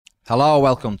Hello,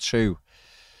 welcome to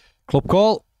Club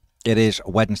Call. It is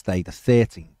Wednesday, the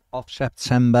 13th of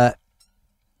September.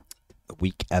 The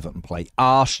week Everton play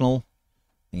Arsenal.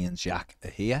 Me and Jack are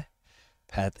here.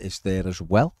 Ped is there as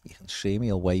well. You can see me.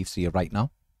 He'll wave to you right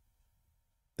now.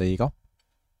 There you go.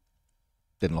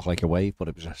 Didn't look like a wave, but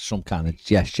it was some kind of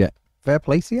gesture. Fair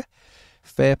play to you.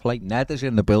 Fair play. Ned is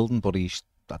in the building, but I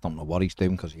don't know what he's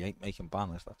doing because he ain't making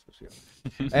banners, that's for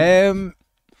sure.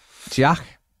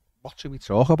 Jack, what should we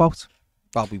talk about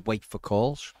while we wait for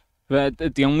calls?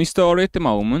 The only story at the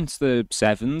moment, the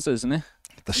sevens, isn't it?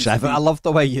 The seven. I love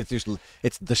the way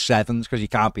it's the sevens because you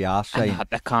can't be arsed saying.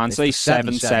 I can't say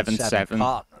 777.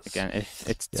 Again,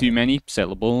 it's too many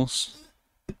syllables.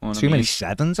 Too many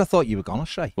sevens, I thought you were going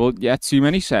to say. Well, yeah, too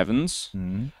many sevens.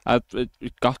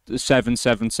 It got the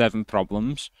 777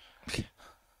 problems.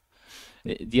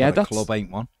 Yeah, that club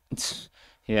ain't one.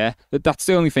 Yeah, that's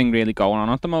the only thing really going on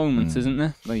at the moment, isn't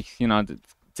it? Like, you know,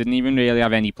 didn't even really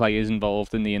have any players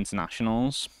involved in the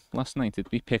internationals last night, did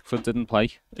we? Pickford didn't play.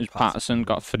 Patterson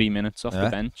got 3 minutes off the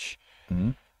bench.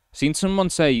 Seen someone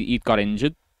say he'd got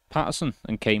injured, Patterson,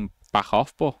 and came back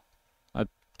off, but I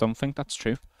don't think that's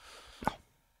true. No.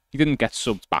 He didn't get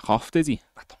subbed back off, did he?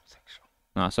 I don't think so.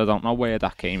 No, so I don't know where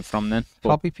that came from then.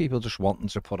 Probably people just wanting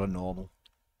to put a normal,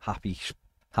 happy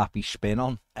spin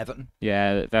on Everton.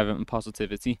 Yeah, Everton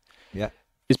positivity. Yeah.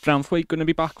 Is Branthwaite going to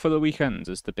be back for the weekend?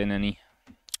 Has there been any?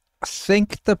 I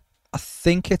think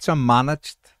it's a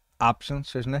managed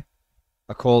absence, isn't it?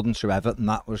 According to Everton,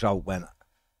 that was out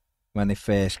when it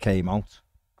first came out.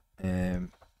 I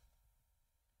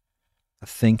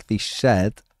think they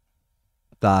said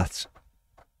that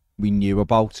we knew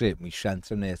about it. We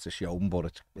sent him there to show him,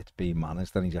 but it's being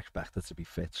managed and he's expected to be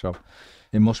fit. So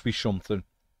it must be something.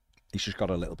 He's just got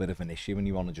a little bit of an issue and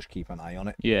you want to just keep an eye on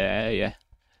it. Yeah.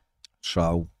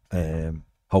 So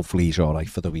hopefully he's all right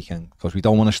for the weekend because we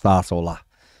don't want to start all that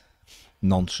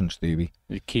nonsense, do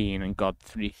we? Keane and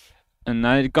Godfrey.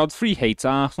 And Godfrey hates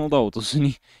Arsenal though, doesn't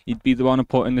he? He'd be the one to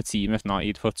put in the team. If not,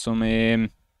 he'd put some he's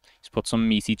put some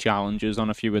meaty challenges on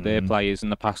a few of their players in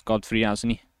the past, Godfrey,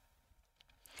 hasn't he?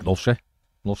 Loves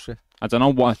it. I don't know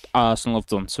what Arsenal have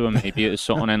done to him. Maybe it's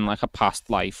something in like a past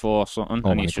life or something.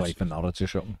 And he's just for Norwich or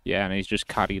something. Yeah, and he's just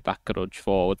carried that grudge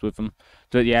forward with him.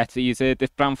 But yeah,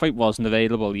 if Branthwaite wasn't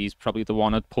available, he's probably the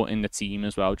one I'd put in the team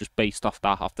as well, just based off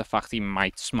the fact he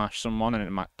might smash someone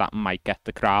and that might get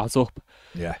the crowd up.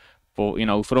 Yeah. But, you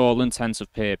know, for all intents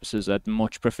and purposes, I'd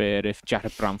much prefer if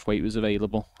Jared Branthwaite was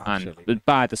available. Absolutely. And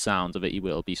by the sound of it, he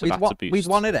will be, so that's a boost. We'd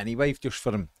want it anyway, just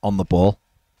for him on the ball.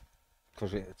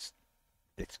 Because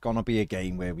it's going to be a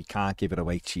game where we can't give it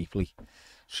away cheaply,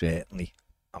 certainly.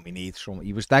 And we need some.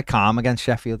 He was dead calm against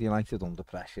Sheffield United under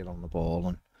pressure on the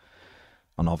ball.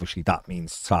 And obviously that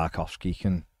means Tarkowski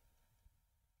can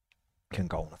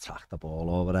go and attack the ball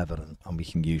or whatever. And we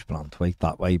can use Branthwaite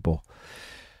that way. But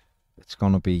it's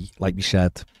going to be, like we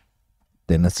said,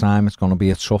 dinner time. It's going to be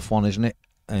a tough one, isn't it?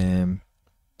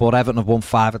 But Everton have won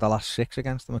 5 of the last 6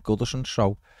 against them at Goodison.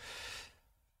 So,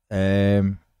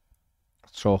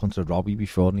 talking to Robbie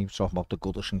before, and he was talking about the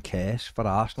Goodison curse for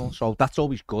Arsenal. So that's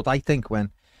always good, I think, when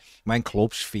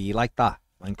clubs feel like that.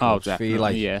 When clubs feel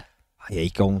like, I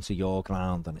hate going to your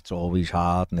ground, and it's always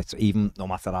hard, and it's even, no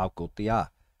matter how good they are,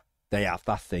 they have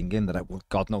that thing in that,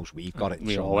 God knows we've got it.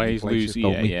 We always lose,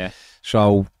 yeah.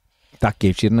 So that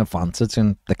gives you an advantage,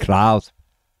 and the crowd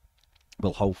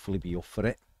will hopefully be up for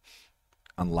it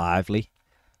and lively.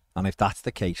 And if that's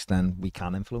the case, then we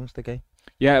can influence the game.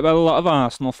 Yeah, well, a lot of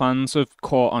Arsenal fans have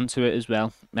caught onto it as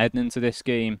well. Heading into this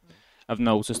game, I've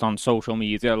noticed on social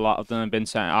media, a lot of them have been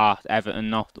saying, Everton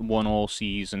not won all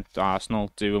season,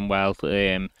 Arsenal doing well,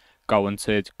 going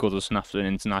to Goodison after an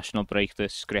international break. The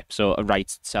script sort of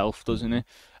writes itself, doesn't it?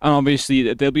 And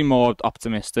obviously, they'll be more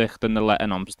optimistic than the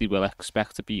letting on, because they will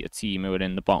expect to beat a team who are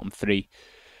in the bottom 3.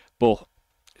 But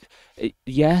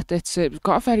yeah, we've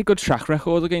got a very good track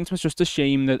record against them. It's just a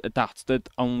shame that that's the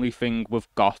only thing we've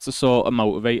got to sort of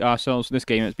motivate ourselves in this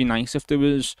game. It'd be nice if there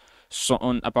was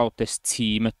something about this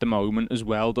team at the moment as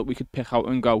well that we could pick out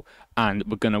and go, and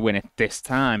we're going to win it this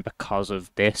time because of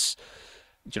this.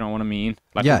 Do you know what I mean?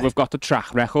 Like, we've got the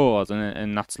track record,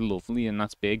 and that's lovely and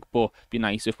that's big, but it'd be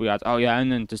nice if we had,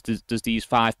 and then there's these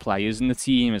 5 players in the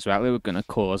team as well who are going to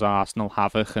cause Arsenal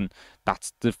havoc, and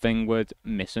that's the thing we're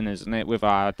missing, isn't it, with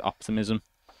our optimism?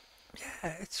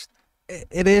 Yeah,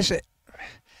 it is.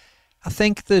 I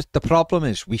think the problem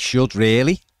is we should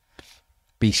really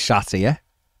be sat here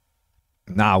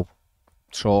now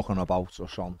talking about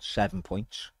us on 7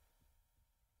 points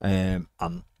and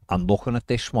looking at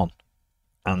this one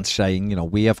and saying,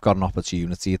 we have got an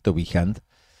opportunity at the weekend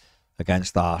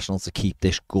against Arsenal to keep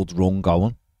this good run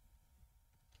going.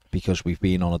 because we've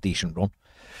been on a decent run.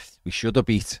 We should have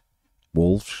beat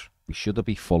Wolves. We should have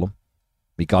beat Fulham.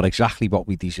 We got exactly what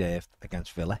we deserved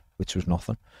against Villa, which was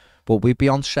nothing. But we'd be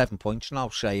on 7 points now,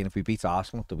 saying if we beat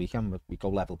Arsenal at the weekend, we go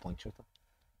level points with them.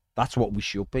 That's what we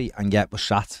should be, and yet we're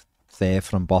sat third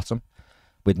from bottom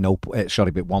with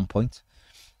with 1 point,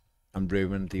 and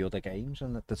ruined the other games.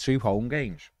 And the 2 home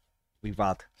games, we've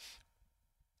had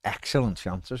excellent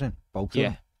chances in both of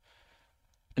them,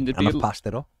 and I've passed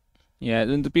it up. Yeah,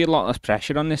 and there'd be a lot less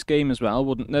pressure on this game as well,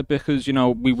 wouldn't there? Because, you know,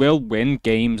 we will win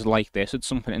games like this at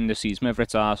some point in the season, whether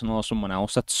it's Arsenal or someone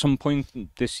else. At some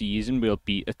point this season, we'll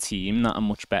beat a team that are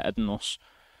much better than us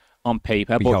on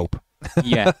paper. We hope.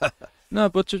 Yeah. No,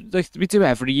 but we do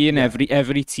every year, and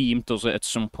every team does it at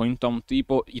some point, don't they?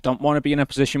 But you don't want to be in a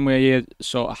position where you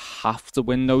sort of have to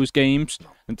win those games.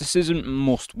 And this isn't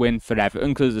must-win for Everton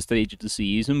because of the stage of the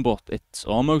season, but it's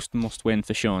almost must-win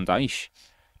for Sean Dyche.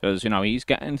 Because, you know, he's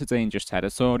getting into dangerous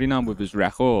territory now with his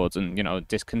records, and, you know,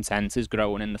 discontent is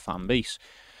growing in the fan base.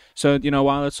 So, you know,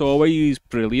 while it's always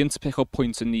brilliant to pick up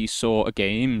points in these sort of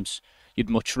games,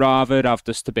 you'd much rather have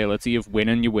the stability of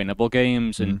winning your winnable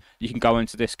games, and you can go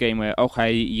into this game where,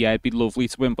 okay, yeah, it'd be lovely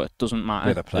to win, but it doesn't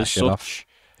matter as such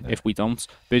if we don't.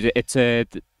 But it's a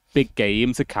big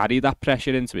game to carry that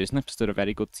pressure into, isn't it? Because they're a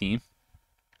very good team.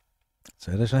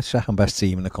 So there's a second best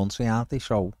team in the country, aren't they?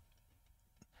 So,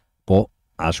 but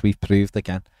as we've proved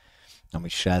again, and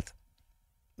we've said,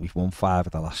 we've won 5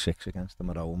 of the last 6 against them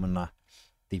at home, and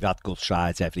they've had good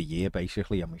sides every year,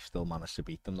 basically, and we've still managed to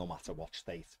beat them no matter what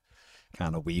state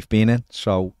kind of we've been in.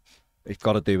 So we've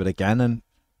got to do it again, and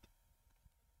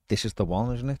this is the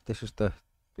one, isn't it? This is the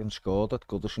been scored at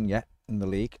Goodison yet in the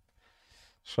league.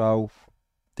 So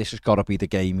this has got to be the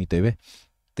game we do it.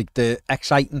 The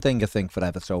exciting thing, I think, for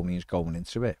Evertonians going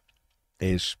into it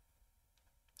is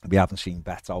we haven't seen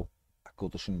Beto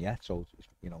Goodison yet, so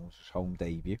you know, it's his home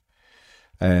debut.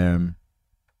 I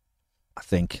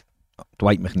think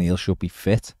Dwight McNeil should be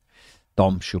fit.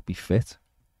 Dom should be fit.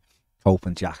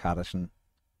 Hoping Jack Harrison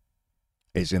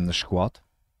is in the squad,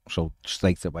 so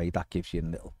straight away that gives you a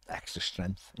little extra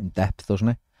strength in depth, doesn't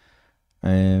it?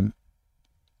 And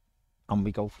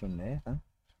we go from there then.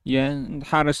 Yeah, and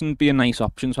Harrison would be a nice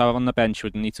option to have on the bench.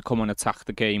 Would need to come and attack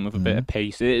the game with a bit of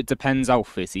pace. It depends how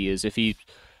fit he is. If he's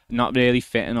not really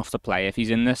fit enough to play, if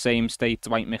he's in the same state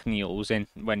Dwight McNeil was in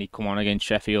when he come on against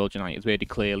Sheffield United, where he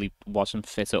clearly wasn't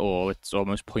fit at all, it's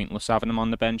almost pointless having him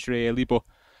on the bench, really. But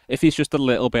if he's just a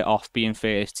little bit off being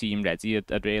first team ready,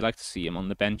 I'd really like to see him on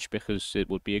the bench, because it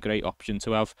would be a great option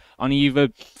to have on either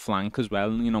flank as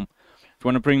well. You know, if you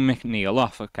want to bring McNeil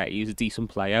off, okay, he's a decent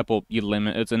player, but you're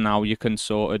limited, and now you can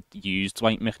sort of use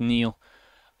Dwight McNeil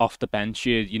off the bench.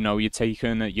 You know, you're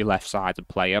taking your left-sided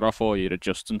player off, or you're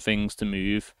adjusting things to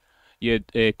move your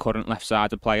current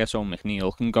left-sided player, so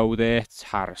McNeil can go there. It's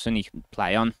Harrison, he can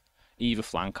play on either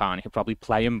flank, and he could probably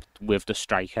play him with the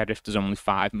striker if there's only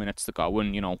 5 minutes to go,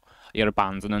 and, you know, you're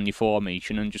abandoning your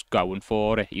formation and just going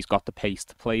for it. He's got the pace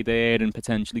to play there and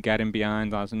potentially get him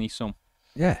behind, hasn't he? So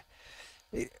yeah,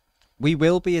 we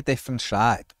will be a different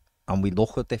side, and we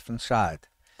look a different side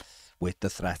with the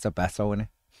threat of Beto in it.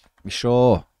 We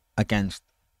saw against,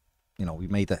 you know, we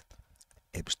made it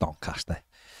was Doncaster.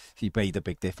 He made a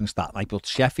big difference that night. But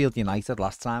Sheffield United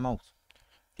last time out,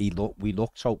 we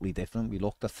looked totally different. We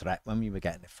looked a threat when we were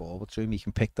getting it forward to him. He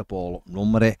can pick the ball up and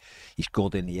run with it. He's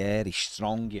good in the air. He's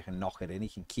strong. You can knock it in. He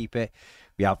can keep it.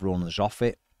 We have runners off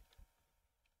it.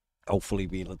 Hopefully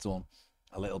we'll have done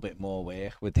a little bit more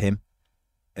work with him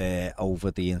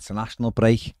over the international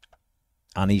break.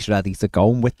 And he's ready to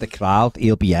go. And with the crowd,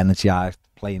 he'll be energised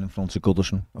playing in front of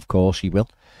Goodison. Of course he will.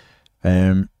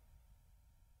 And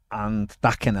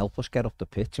that can help us get up the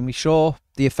pitch. And we saw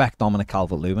the effect Dominic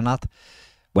Calvert-Lewin had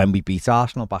when we beat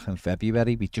Arsenal back in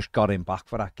February. We just got him back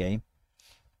for that game.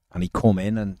 And he come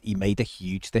in and he made a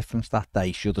huge difference that day.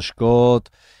 He should have scored.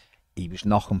 He was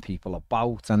knocking people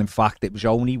about. And in fact, it was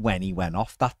only when he went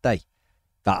off that day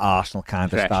that Arsenal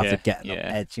kind of started getting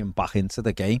edging back into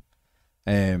the game.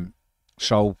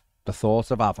 So the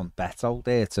thought of having Beto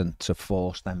there to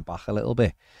force them back a little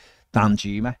bit. Dan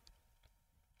Juma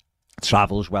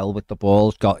travels well with the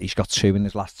ball. He's got 2 in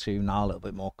his last 2 now, a little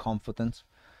bit more confident.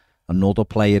 Another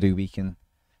player who we can,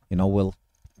 you know,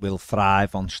 will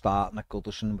thrive on starting at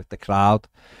Goodison with the crowd,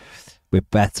 with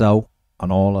Beto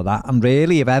and all of that. And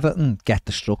really, if Everton get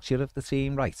the structure of the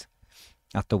team right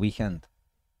at the weekend,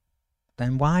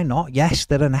 then why not? Yes,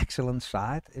 they're an excellent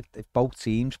side. If both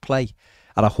teams play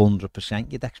at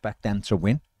 100%, you'd expect them to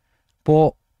win.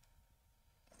 But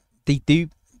you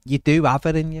do have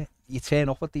it in you. You turn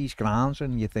up at these grounds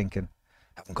and you're thinking,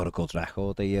 I haven't got a good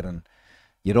record here, and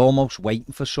you're almost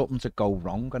waiting for something to go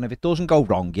wrong, and if it doesn't go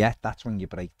wrong yet, that's when you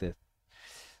break the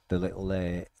little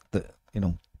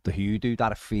the hoodoo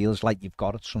that it feels like you've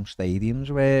got at some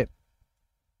stadiums. Where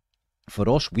for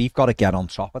us, we've got to get on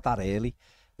top of that early,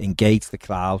 engage the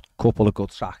crowd, couple of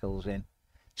good tackles in,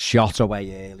 shot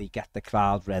away early, get the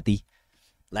crowd ready,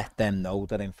 let them know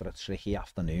they're in for a tricky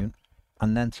afternoon,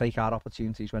 and then take our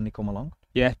opportunities when they come along.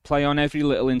 Yeah, play on every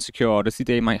little insecurity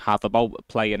they might have about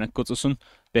playing at Goodison,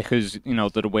 because, you know,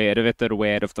 they're aware of it, they're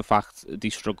aware of the fact they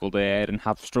struggled there and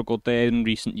have struggled there in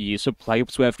recent years, so play up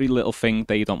to every little thing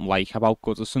they don't like about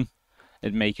Goodison.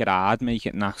 It'd make it hard, make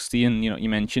it nasty, and, you know, you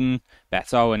mentioned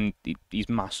Beto, and he's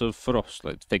massive for us,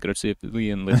 like figuratively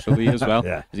and literally as well.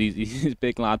 Yeah. He's a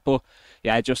big lad, but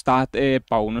yeah, just that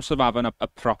bonus of having a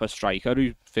proper striker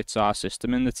who fits our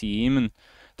system in the team. And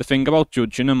the thing about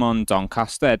judging him on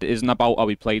Doncaster isn't about how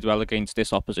he played well against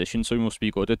this opposition, so he must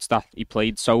be good. It's that he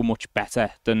played so much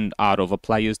better than our other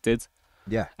players did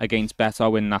against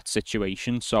Beto in that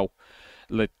situation. So,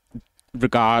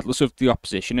 regardless of the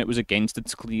opposition it was against,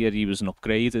 it's clear he was an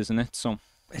upgrade, isn't it? So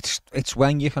it's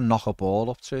when you can knock a ball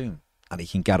up to him and he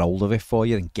can get hold of it for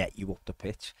you and get you up the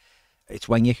pitch. It's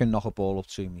when you can knock a ball up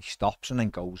to him, he stops and then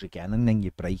goes again, and then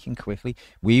you're breaking quickly.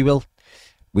 We'll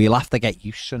have to get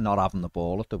used to not having the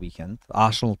ball at the weekend.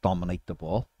 Arsenal dominate the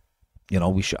ball. You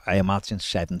know, I imagine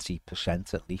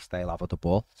 70% at least they'll have the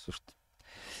ball. It's just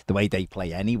the way they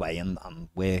play anyway, and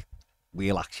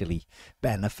we'll actually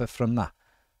benefit from that.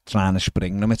 Trying to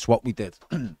spring them. It's what we did.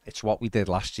 It's what we did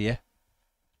last year.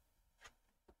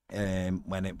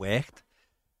 When it worked,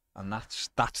 and that's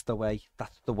the way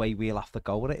we'll have to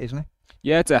go with it, isn't it?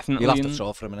 Yeah, definitely. You'll have to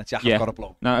talk for a minute. Jack, yeah. I've got a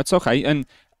blow. No, it's okay. And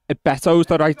Beto's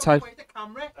the right type.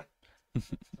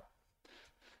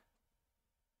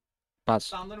 Baz.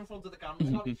 Standing in front of the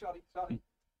camera. Sorry.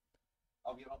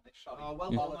 Oh, you're on this. Sorry. Oh, well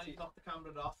done. You knocked the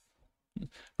camera off.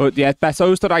 But yeah,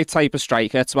 Beto's the right type of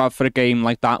striker to have for a game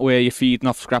like that, where you're feeding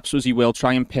off scraps, as he will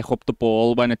try and pick up the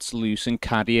ball when it's loose and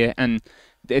carry it. And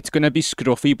it's going to be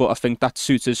scruffy, but I think that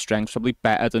suits his strengths probably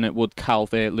better than it would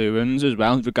Calvert-Lewin's as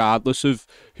well. Regardless of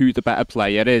who the better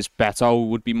player is, Beto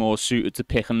would be more suited to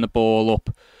picking the ball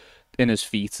up in his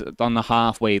feet on the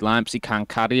halfway line, because he can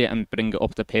carry it and bring it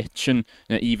up the pitch. And,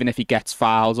 you know, even if he gets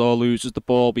fouled or loses the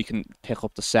ball, we can pick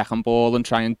up the second ball and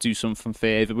try and do something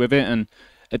further with it. And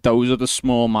those are the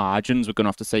small margins we're going to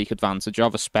have to take advantage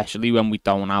of, especially when we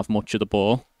don't have much of the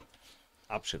ball.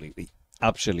 Absolutely.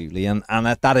 And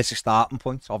that is a starting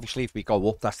point. Obviously, if we go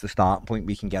up, that's the starting point.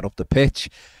 We can get up the pitch,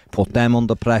 put them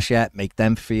under pressure, make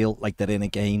them feel like they're in a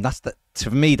game.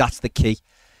 For me, that's the key,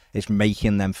 is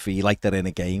making them feel like they're in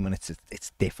a game, and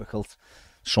it's difficult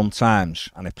sometimes,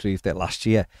 and it proved it last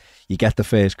year. You get the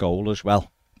first goal as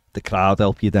well, the crowd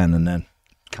help you then, and then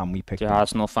can we pick the them?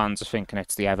 Arsenal fans are thinking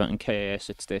it's the Everton curse,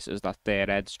 it's this, is that, their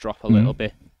heads drop a little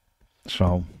bit.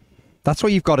 So that's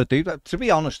what you've got to do. To be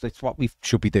honest, it's what we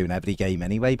should be doing every game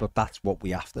anyway, but that's what we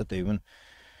have to do. And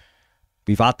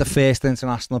we've had the first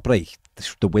international break,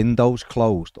 the window's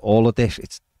closed, all of this,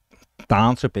 it's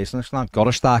down to business now. Got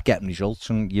to start getting results,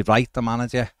 and you're right, the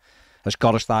manager has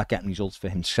got to start getting results for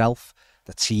himself.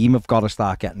 The team have got to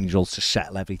start getting results to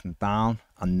settle everything down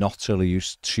and not to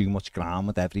lose too much ground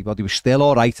with everybody. We're still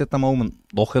all right at the moment,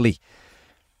 luckily.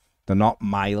 They're not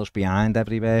miles behind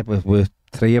everywhere. We're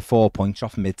 3 or 4 points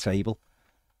off mid-table.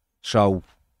 So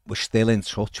we're still in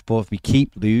touch, but if we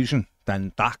keep losing,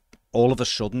 then that all of a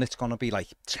sudden it's going to be like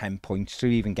 10 points to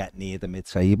even get near the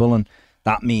mid-table, and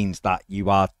that means that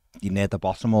you're near the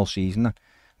bottom all season,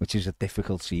 which is a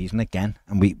difficult season again,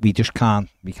 and we just can't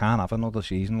have another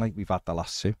season like we've had the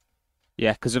last two.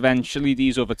 Yeah, because eventually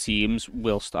these other teams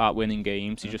will start winning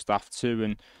games. You just have to,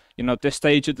 and you know, this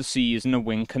stage of the season, a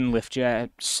win can lift you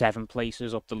 7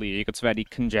 places up the league. It's very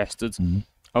congested.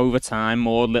 Over time,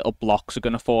 more little blocks are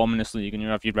going to form in this league, and you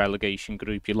have your relegation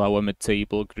group, your lower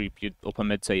mid-table group, your upper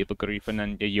mid-table group, and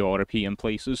then your European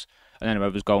places. And then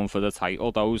whoever's going for the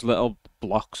title, those little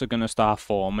blocks are going to start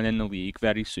forming in the league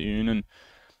very soon, and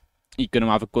you're going to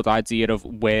have a good idea of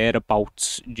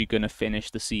whereabouts you're going to finish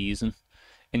the season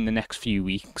in the next few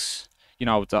weeks. You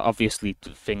know, obviously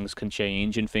things can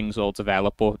change and things all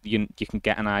develop, but you can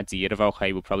get an idea of,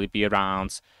 okay, we'll probably be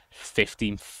around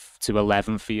 15th to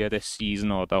 11th here this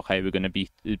season, or okay, we're going to be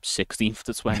 16th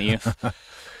to 20th.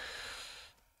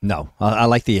 No, I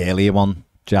like the earlier one,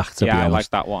 Jack, to be honest. I like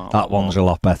that one. That one's a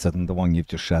lot better than the one you've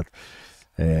just said.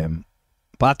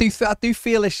 But I do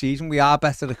feel this season we are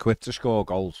better equipped to score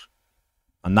goals,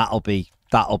 and that'll be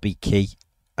key.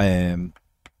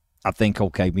 I think,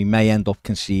 okay, we may end up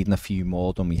conceding a few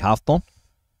more than we have done,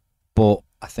 but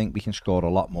I think we can score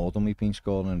a lot more than we've been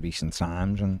scoring in recent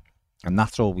times, and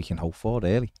that's all we can hope for,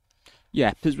 really.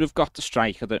 Yeah, because we've got the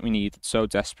striker that we needed so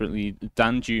desperately.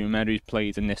 Dan Juma, who's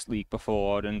played in this league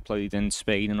before and played in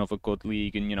Spain, another good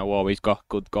league, and always got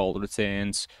good goal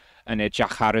returns. And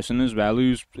Jack Harrison as well,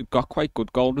 who's got quite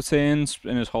good goal returns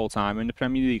in his whole time in the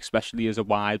Premier League, especially as a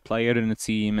wide player in the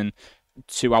team. And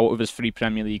 2 out of his 3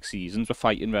 Premier League seasons were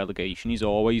fighting relegation. He's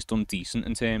always done decent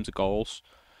in terms of goals.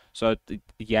 So,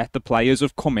 yeah, the players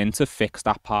have come in to fix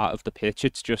that part of the pitch.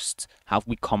 It's just, have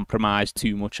we compromised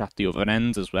too much at the other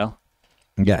end as well?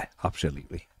 Yeah,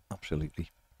 absolutely.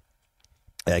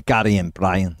 Gary and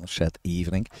Brian have said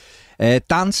evening.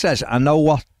 Dan says, I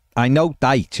know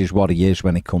Deitch is what he is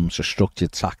when it comes to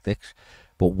structured tactics,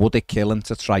 but would it kill him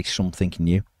to try something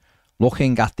new?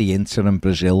 Looking at the interim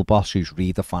Brazil boss who's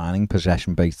redefining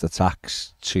possession-based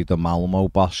attacks to the Malmo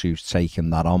boss who's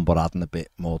taken that on but adding a bit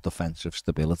more defensive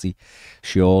stability,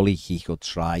 surely he could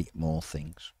try more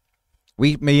things.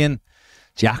 Me and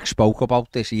Jack spoke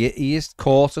about this. He is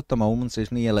caught at the moment,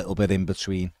 isn't he? A little bit in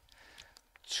between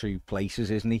 2 places,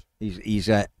 isn't he?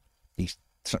 He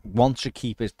wants to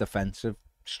keep his defensive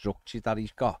structure that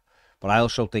he's got, but I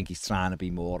also think he's trying to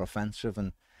be more offensive,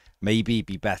 and maybe it'd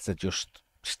be better just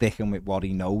sticking with what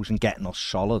he knows and getting us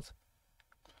solid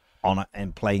on it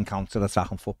and playing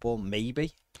counter-attacking football,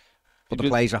 maybe. But the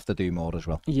players have to do more as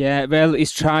well. Yeah, well,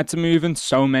 he's tried to move in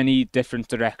so many different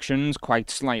directions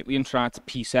quite slightly and tried to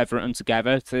piece everything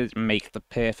together to make the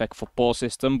perfect football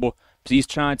system. But he's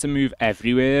tried to move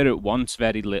everywhere at once,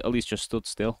 very little. He's just stood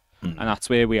still. And that's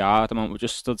where we are at the moment. We've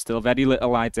just stood still. Very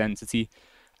little identity.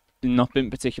 Not been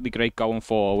particularly great going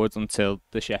forward until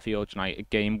the Sheffield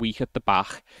United game. Weak at the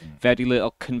back. Very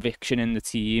little conviction in the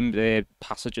team. The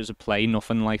passages of play,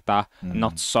 nothing like that.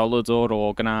 Not solid or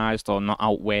organised or not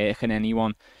outworking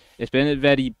anyone. It's been a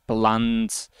very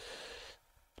bland,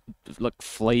 like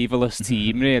flavourless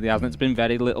team, really, hasn't it? It's been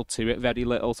very little to it. Very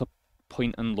little to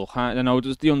point and look at. I know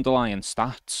there's the underlying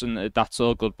stats and that's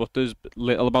all good, but there's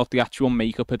little about the actual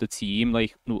makeup of the team.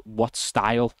 Like, what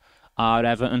style are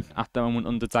Everton at the moment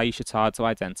under Dyche? It's hard to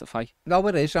identify. No,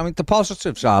 it is. I mean, the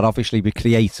positives are obviously we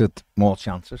created more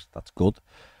chances. That's good.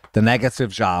 The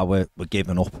negatives are we're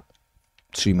giving up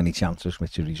too many chances,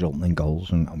 which are resulting in goals,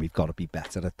 and we've got to be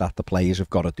better at that. The players have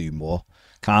got to do more.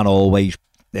 Can't always,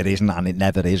 it isn't, and it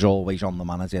never is always on the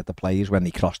manager. The players, when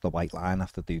they cross the white line,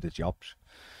 have to do the jobs.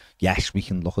 Yes, we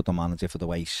can look at the manager for the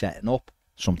way he's setting up.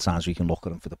 Sometimes we can look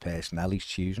at him for the personnel he's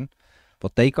choosing.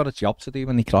 But they've got a job to do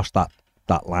when they cross that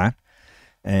line.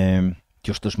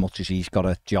 Just as much as he's got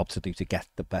a job to do to get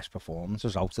the best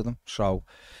performances out of them. So,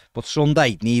 but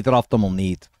Sunday, neither of them will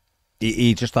need.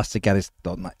 He just has to get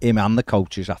him and the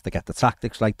coaches have to get the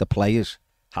tactics right. The players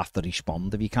have to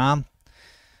respond. If you can't,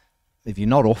 if you're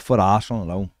not up for Arsenal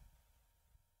alone,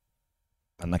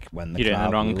 and when the you're crowd in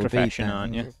the wrong will profession, be,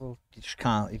 aren't you? You just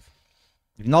can't. If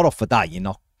you're not up for that, you're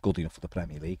not good enough for the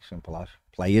Premier League. Simple as.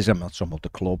 Players, I'm not talking about the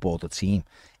club or the team.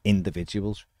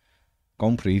 Individuals. Go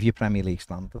and prove your Premier League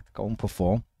standard. Go and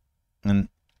perform. And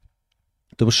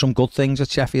there was some good things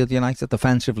at Sheffield United.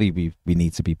 Defensively, we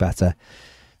need to be better.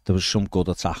 There was some good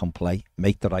attack and play.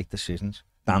 Make the right decisions.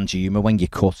 Dan Juma, when you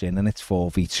cut in and it's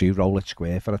 4v2, roll it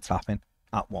square for a tap-in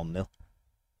at 1-0.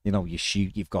 You know, you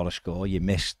shoot, you've got to score. You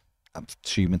missed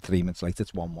 3 minutes later,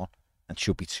 it's 1-1. And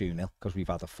should be 2-0 because we've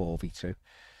had a 4v2.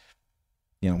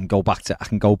 You know, I can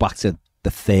go back to the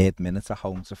 3rd minute at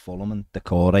home to Fulham, and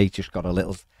Decore just got a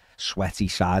little sweaty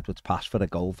sideways pass for a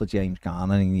goal for James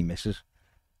Garner and he misses.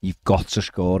 You've got to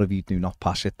score if you do not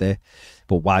pass it there.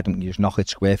 But why don't you just knock it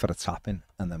square for a tap-in,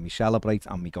 and then we celebrate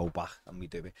and we go back and we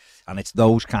do it. And it's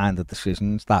those kind of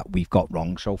decisions that we've got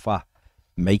wrong so far.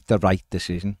 Make the right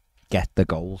decision. Get the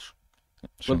goals.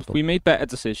 Well, if we made better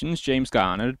decisions, James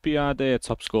Garner would be our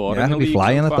top scorer in the he'd be league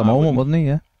flying so at far, the moment, wouldn't he?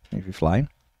 Yeah, he'd be flying.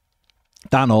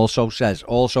 Dan also says,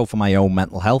 also for my own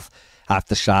mental health, I've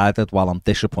decided while I'm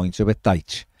disappointed with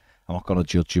Dyche, I'm not going to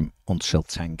judge him until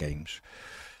 10 games.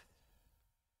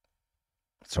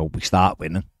 So we start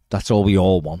winning. That's all we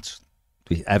all want.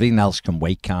 Everything else can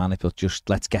wait, can't it? But just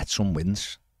let's get some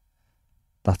wins.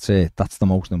 That's it. That's the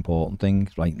most important thing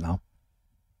right now.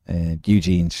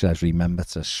 Eugene says, remember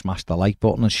to smash the like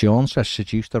button. And Sean says,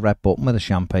 seduce the red button with a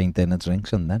champagne, dinner,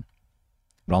 drinks, and then.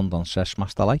 Rondon says,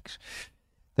 smash the likes.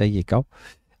 There you go.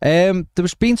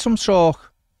 There's been some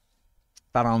talk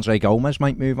that Andre Gomez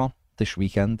might move on this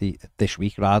week, the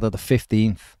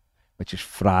 15th, which is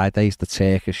Friday, is the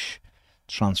Turkish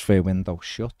transfer window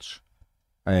shuts.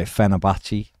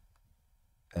 Fenerbahce.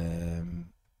 There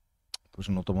was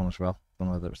another one as well. I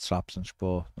don't know whether it's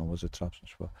Trabzonspor. No, was it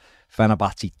Trabzonspor?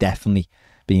 Fenerbahce definitely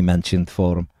being mentioned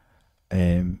for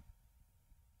him.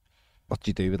 what do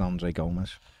you do with Andre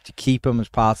Gomez? Do you keep him as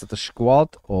part of the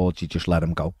squad, or do you just let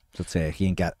him go to Turkey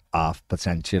and get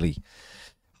potentially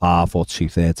half or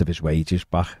 2/3 of his wages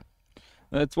back?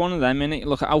 It's one of them, innit?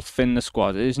 Look at how thin the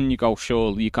squad is, and you go,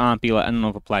 surely you can't be letting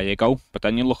another player go. But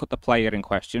then you look at the player in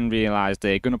question, realise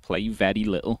they're going to play very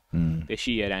little this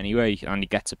year anyway, and he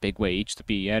gets a big wage to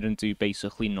be here and do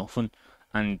basically nothing.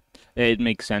 And it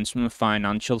makes sense from a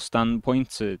financial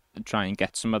standpoint to try and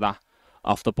get some of that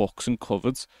off the books and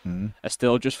covered. I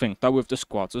still just think that with the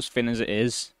squad as thin as it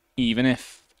is, even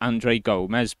if Andre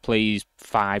Gomez plays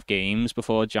 5 games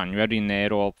before January and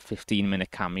they're all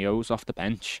 15-minute cameos off the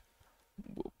bench,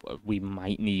 we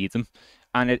might need him.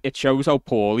 And it shows how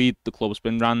poorly the club's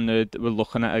been run. We're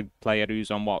looking at a player who's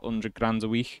on, what, 100 grand a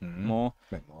week more?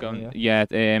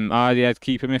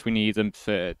 Keep him if we need him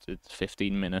for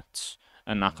 15 minutes,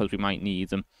 and that because we might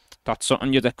need him. That's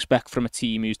something you'd expect from a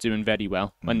team who's doing very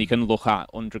well, when you can look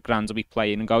at 100 grand a week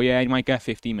playing and go, yeah, he might get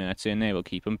 15 minutes in there, we'll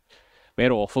keep him.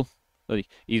 We're awful.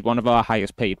 He's one of our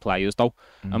highest paid players, though,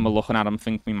 and we're looking at him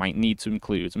think we might need to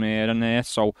include him here and there.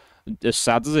 So, as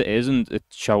sad as it is, and it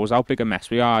shows how big a mess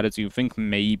we are, I do think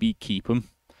maybe keep him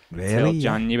till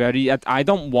January. I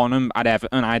don't want him at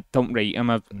Everton. I don't rate him.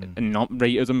 I've not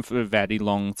rated him for a very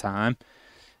long time.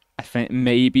 I think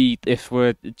maybe if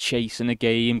we're chasing a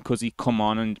game, because he come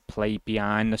on and play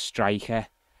behind the striker,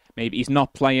 maybe he's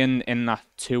not playing in that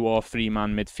 2 or 3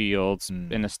 man midfield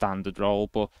in a standard role,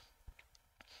 but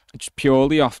it's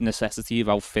purely off necessity of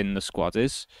how thin the squad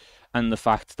is, and the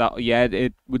fact that,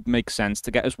 it would make sense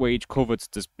to get his wage covered.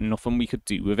 There's nothing we could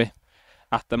do with it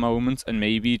at the moment, and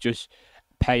maybe just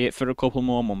pay it for a couple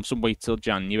more months and wait till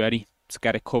January to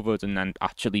get it covered, and then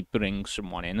actually bring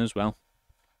someone in as well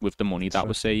with the money that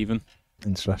we're saving.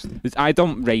 Interesting. I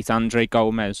don't rate Andre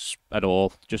Gomez at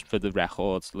all, just for the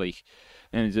records.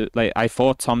 I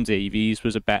thought Tom Davies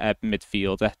was a better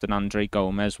midfielder than Andre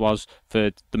Gomez was for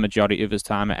the majority of his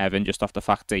time at Everton, just off the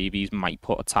fact Davies might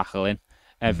put a tackle in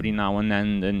every now and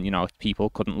then, and people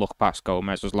couldn't look past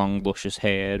Gomez's long luscious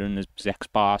hair and his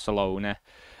ex-Barcelona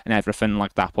and everything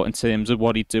like that. But in terms of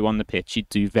what he'd do on the pitch, he'd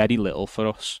do very little for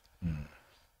us.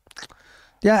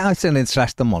 Yeah, it's an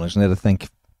interesting one, isn't it?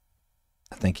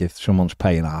 I think if someone's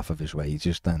paying half of his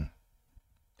wages, then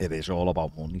it is all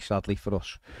about money, sadly, for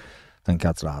us. I think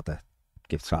I'd rather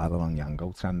give Tyler on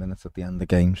Yango 10 minutes at the end of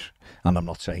games. And I'm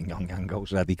not saying Young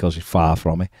Yango's ready, because he's far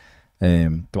from it.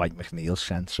 Dwight McNeil's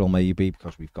central, maybe,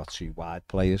 because we've got 2 wide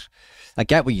players. I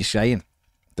get what you're saying.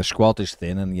 The squad is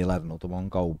thin and you let another one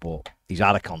go, but he's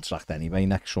out of contract anyway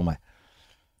next summer.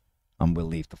 And we'll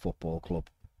leave the football club.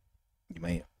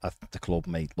 The club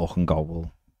may look and go,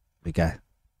 well,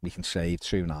 we can save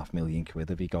 £2.5 million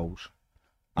if he goes.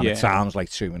 And it sounds like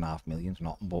 £2.5 million's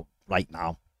nothing, but right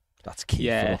now, that's key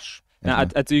for us. I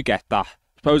do get that.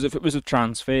 I suppose if it was a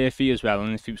transfer fee as well,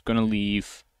 and if he was going to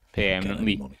leave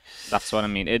permanently, that's what I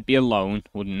mean. It'd be a loan,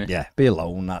 wouldn't it? Yeah, be a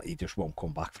loan that he just won't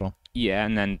come back from. Yeah,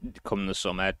 and then come the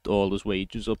summer, all his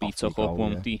wages will be took up,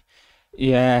 won't he?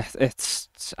 Yeah,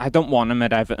 I don't want him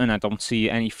at Everton. I don't see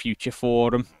any future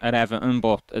for him at Everton,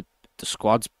 but the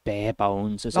squad's bare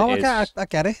bones as it is. I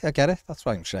get it. That's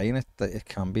why I'm saying it. It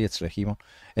can be a tricky one.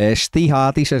 Steve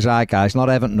Hardy says, "Hi guys, not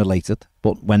Everton related,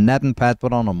 but when Ned and Ped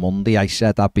were on Monday, I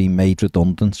said I'd been made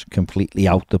redundant completely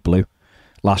out the blue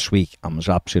last week and was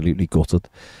absolutely gutted.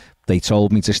 They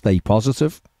told me to stay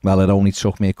positive. Well, it only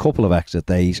took me a couple of extra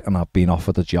days and I've been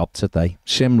offered a job today.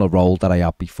 Similar role that I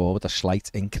had before with a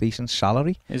slight increase in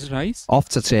salary. Is it right? Off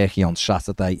to Turkey on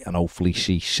Saturday and hopefully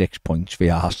see 6 points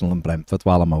for Arsenal and Brentford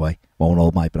while I'm away. Won't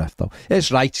hold my breath though."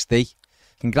 It's right, Steve.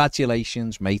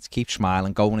 Congratulations, mate. Keep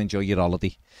smiling. Go and enjoy your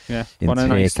holiday. Yeah, what a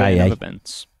nice day of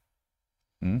events.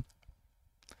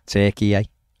 Turkey,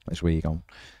 is where you're going.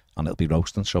 And it'll be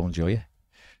roasting, so enjoy it.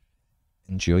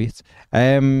 Enjoy it.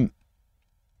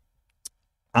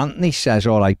 Anthony says,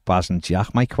 "All right, Baz and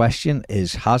Jack, my question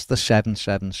is, has the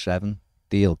 777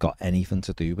 deal got anything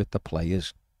to do with the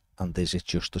players, and is it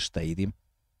just a stadium?"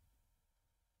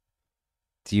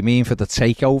 Do you mean for the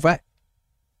takeover?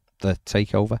 The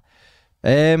takeover?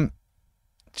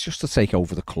 It's just to take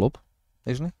over the club,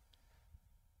 isn't it?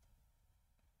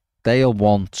 They'll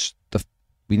want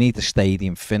we need the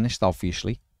stadium finished,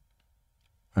 obviously.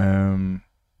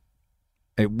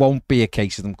 It won't be a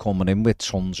case of them coming in with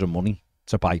tons of money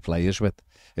to buy players with,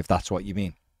 if that's what you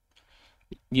mean.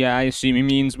 Yeah, I assume he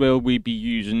means, will we be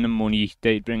using the money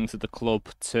they bring to the club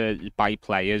to buy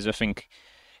players? I think,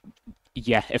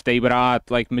 yeah, if they were our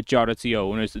majority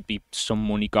owners, there'd be some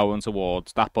money going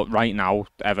towards that. But right now,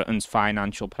 Everton's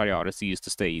financial priority is the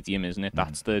stadium, isn't it?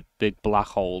 That's the big black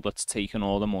hole that's taking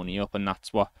all the money up, and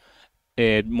that's what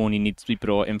money needs to be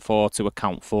brought in for to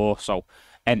account for. So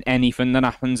And anything that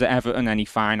happens at Everton, any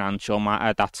financial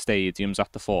matter, that stadium's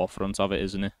at the forefront of it,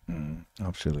 isn't it?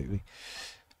 Absolutely.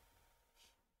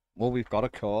 Well, we've got to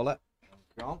call it.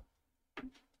 Go on.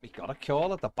 We've got to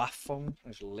call it. The bath phone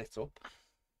is lit up.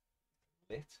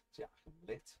 Lit? Yeah,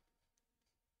 lit.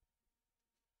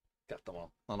 Get them on.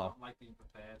 No.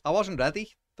 I wasn't ready.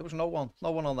 There was no one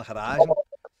on the horizon.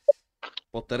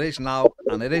 But there is now,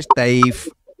 and it is Dave.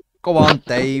 Go on,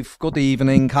 Dave. Good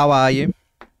evening. How are you?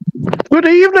 Good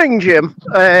evening, Jim.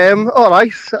 All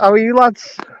right. How are you,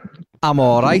 lads? I'm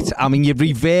all right. I mean, you're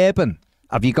reverbing.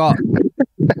 Have you got?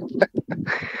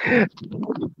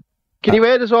 Can you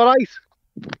hear us all right?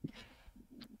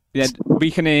 Yeah,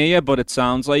 we can hear you, but it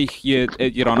sounds like you're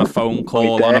on a phone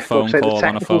call, on a phone call,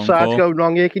 on a phone call. Going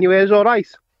wrong here. Can you hear us all right?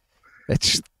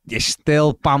 You're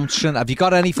still bouncing. Have you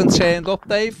got anything turned up,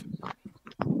 Dave?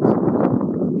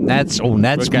 Ned's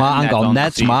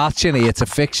marching here to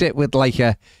fix it with like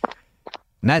a.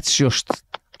 Ned's just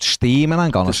steaming.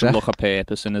 I'm gonna say. Look of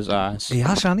purpose in his eyes. He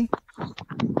has, hasn't he?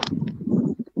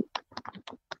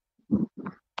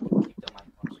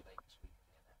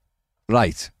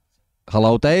 Right.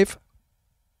 Hello, Dave.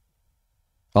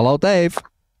 Hello, Dave.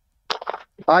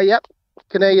 Yep.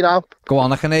 Can hear you now. Go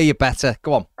on, I can hear you better.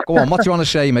 Go on. What do you want to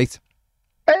say, mate?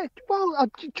 Well,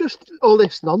 just all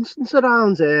this nonsense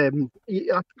around.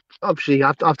 Obviously,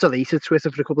 I've deleted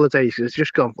Twitter for a couple of days because it's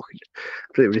just gone fucking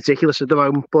pretty ridiculous at the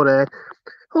moment. But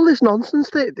all this nonsense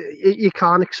that you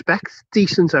can't expect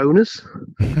decent owners.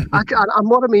 And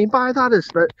what I mean by that is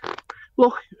that,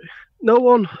 look, no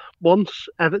one wants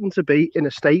Everton to be in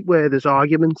a state where there's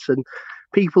arguments and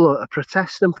people are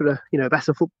protesting for a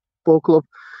better football club.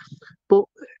 But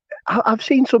I've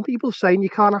seen some people saying you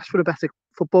can't ask for a better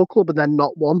football club and then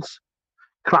not want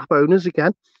crap owners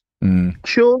again.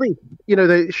 Surely,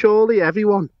 surely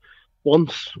everyone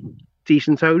wants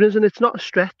decent owners, and it's not a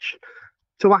stretch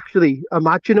to actually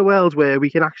imagine a world where we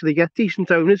can actually get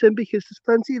decent owners in, because there's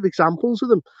plenty of examples of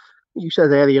them. You said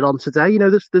earlier on today,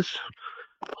 there's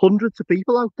hundreds of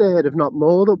people out there, if not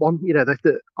more, that want,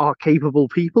 that are capable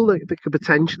people that could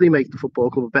potentially make the football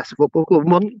club a better football club.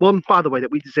 One, by the way,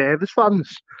 that we deserve as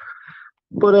fans.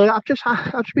 But I've just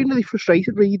been really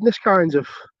frustrated reading this kind of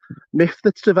myth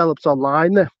that's developed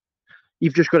online that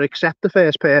you've just got to accept the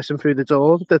first person through the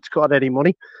door that's got any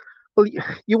money. Well,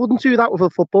 you wouldn't do that with a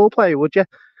football player, would you?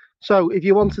 So if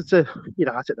you wanted to,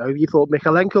 I don't know, if you thought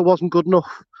Mikalenko wasn't good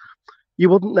enough, you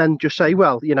wouldn't then just say,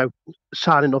 well,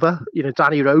 sign another,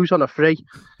 Danny Rose on a free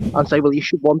and say, well, you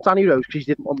should want Danny Rose because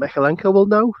you didn't want Mikalenko. Well,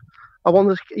 no. I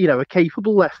want, a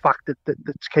capable left back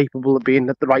that's capable of being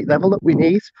at the right level that we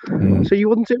need. So you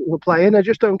wouldn't do it with a player. And I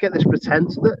just don't get this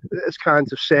pretense that it's kind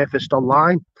of surfaced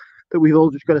online, that we've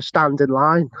all just got to stand in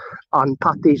line and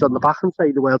pat these on the back and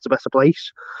say the world's a better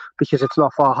place because it's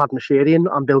not Farhad Moshirian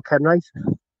and Bill Kenwright.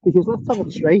 Because let's have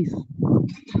it straight.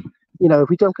 If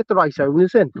we don't get the right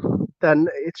owners in, then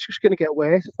it's just going to get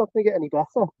worse. It's not going to get any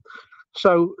better.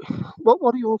 So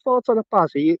what are your thoughts on it,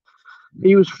 Baz?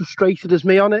 He was frustrated as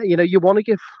me on it. You want to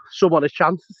give someone a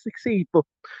chance to succeed, but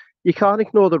you can't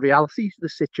ignore the realities of the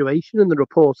situation and the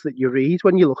reports that you read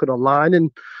when you look at online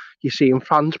and you're seeing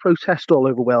fans protest all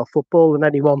over World football, and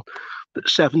anyone that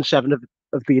 7-7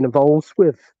 have been involved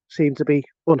with seem to be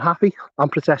unhappy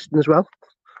and protesting as well.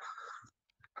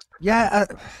 Yeah,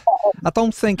 I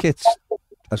don't think it's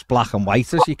as black and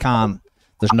white as you can.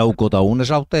 There's no good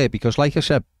owners out there because, like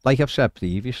I've said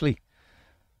previously,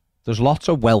 there's lots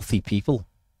of wealthy people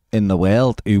in the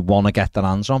world who want to get their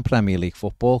hands on Premier League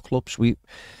football clubs. We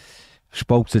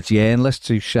spoke to journalists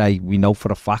who say we know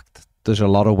for a fact there's a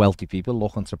lot of wealthy people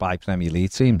looking to buy Premier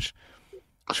League teams.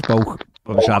 I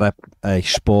was at a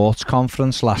sports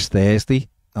conference last Thursday,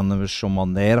 and there was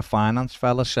someone there, a finance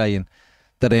fella, saying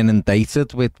they're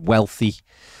inundated with wealthy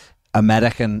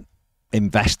American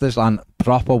investors and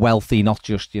proper wealthy, not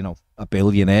just a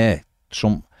billionaire.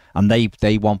 And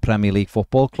they want Premier League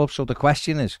football clubs. So the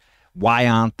question is, why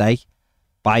aren't they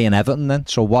buying Everton then?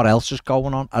 So what else is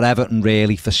going on? Are Everton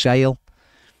really for sale?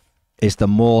 Is there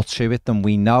more to it than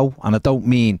we know? And I don't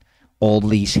mean all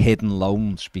these hidden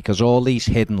loans, because all these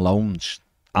hidden loans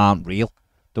aren't real.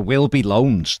 There will be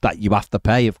loans that you have to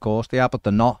pay, of course they are, but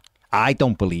they're not. I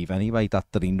don't believe anyway that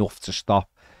they're enough to stop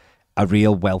a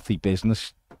real wealthy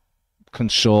business,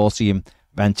 consortium,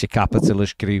 venture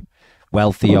capitalist group,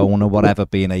 wealthy owner, whatever,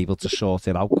 being able to sort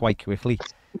it out quite quickly.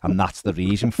 And that's the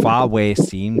reason. Far worse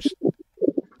teams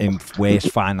in worse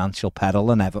financial peril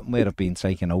than Everton have been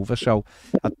taken over. So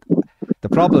the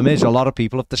problem is a lot of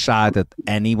people have decided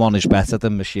anyone is better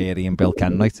than Moshiri and Bill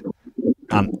Kenwright.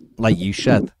 And like you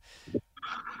said,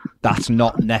 that's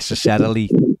not necessarily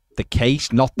the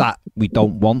case. Not that we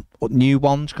don't want new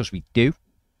ones, because we do.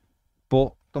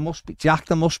 but there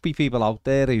must be people out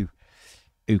there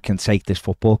who can take this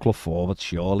football club forward,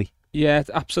 surely. Yeah,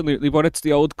 absolutely. But it's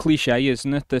the old cliche,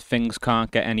 isn't it, that things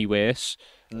can't get any worse,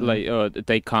 or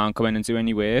they can't go in and do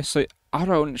any worse. Like,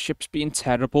 our ownership's been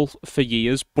terrible for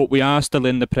years, but we are still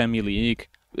in the Premier League.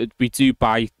 We do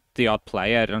buy the odd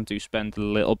player and do spend a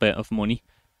little bit of money.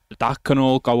 That can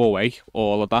all go away,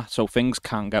 all of that. So things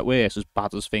can get worse, as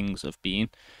bad as things have been.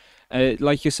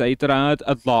 Like you say, there are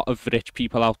a lot of rich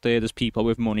people out there. There's people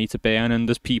with money to burn, and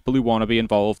there's people who want to be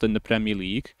involved in the Premier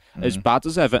League. As bad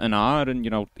as Everton are,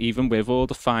 and even with all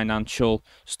the financial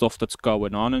stuff that's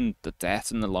going on, and the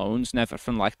debt and the loans and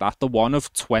everything like that, they're one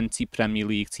of 20 Premier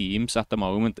League teams at the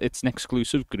moment. It's an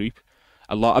exclusive group.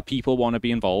 A lot of people want to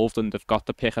be involved, and they've got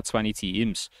to pick at 20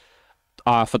 teams.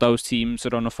 For those teams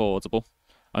that are unaffordable.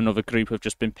 Another group have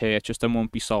just been purchased and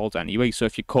won't be sold anyway. So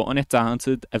if you're cutting it down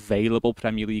to available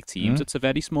Premier League teams, it's a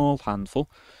very small handful.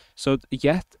 So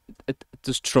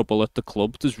there's trouble at the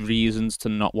club. There's reasons to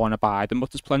not want to buy them,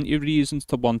 but there's plenty of reasons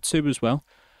to want to as well.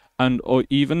 And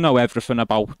even though everything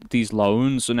about these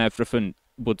loans and everything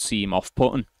would seem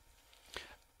off-putting,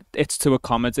 it's to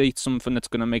accommodate something that's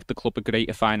going to make the club a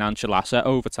greater financial asset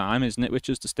over time, isn't it? Which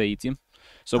is the stadium.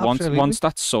 So once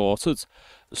that's sorted,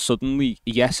 suddenly,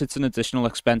 yes, it's an additional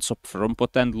expense up front,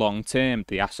 but then long term,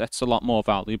 the asset's a lot more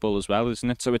valuable as well, isn't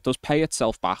it? So it does pay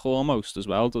itself back almost as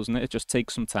well, doesn't it? It just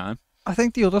takes some time. I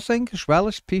think the other thing as well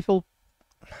is people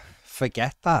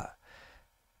forget that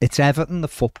it's Everton, the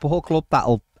football club,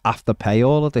 that'll have to pay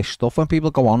all of this stuff. When people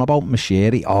go on about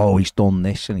Mashiri, he's done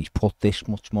this and he's put this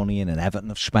much money in, and Everton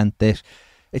have spent this.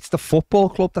 It's the football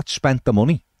club that spent the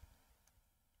money.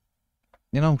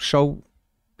 So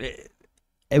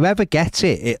whoever gets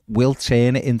it, it will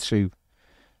turn it into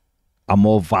a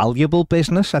more valuable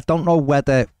business. I don't know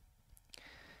whether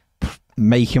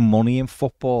making money in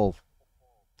football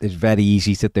is very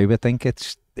easy to do. I think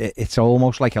it's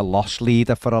almost like a loss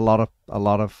leader for a lot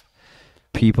of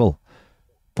people.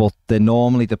 But they're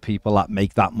normally the people that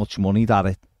make that much money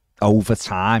that over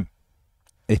time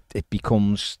it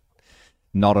becomes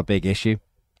not a big issue.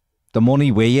 The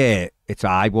money we earn, it's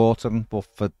eye-watering, but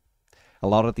for a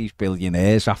lot of these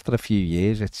billionaires, after a few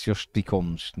years, it just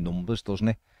becomes numbers,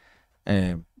 doesn't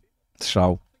it?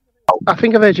 So I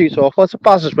think I've heard you talk about it,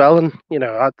 Baz, as well, and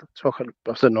I talk at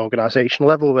an organisational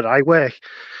level where I work,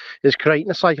 is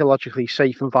creating a psychologically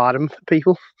safe environment for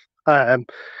people. And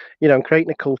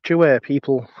creating a culture where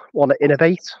people want to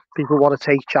innovate, people want to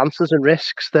take chances and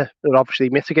risks that are obviously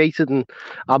mitigated and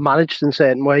are managed in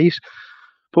certain ways.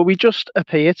 But we just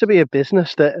appear to be a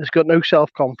business that has got no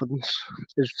self-confidence,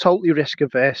 is totally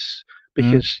risk-averse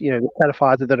because, they're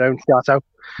terrified of their own shadow.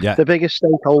 Yeah. The biggest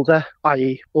stakeholder,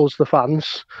 i.e. us, the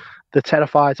fans, they're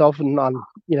terrified of and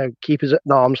keep us at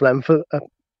an arm's length at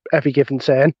every given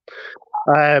turn.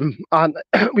 And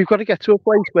we've got to get to a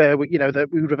place where that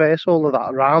we reverse all of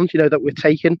that around. That we're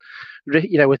taking,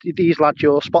 with these lads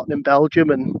you're spotting in Belgium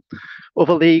and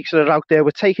other leagues that are out there, we're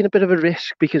taking a bit of a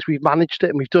risk because we've managed it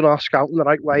and we've done our scouting the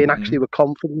right way, and actually we're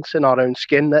confident in our own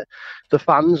skin that the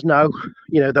fans know,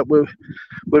 that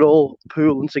we're all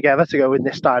pooling together to go in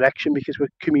this direction because we've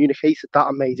communicated that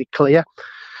and made it clear.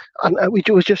 And we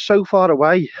was just so far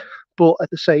away, but at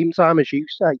the same time, as you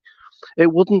say,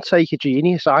 it wouldn't take a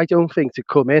genius, I don't think, to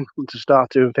come in and to start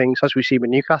doing things as we see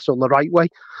with Newcastle the right way.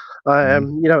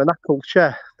 And that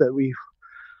culture that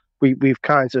we've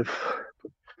kind of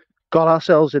got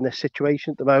ourselves in this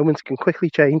situation at the moment can quickly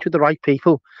change with the right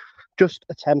people, just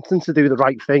attempting to do the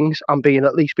right things and being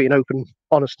open,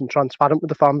 honest, and transparent with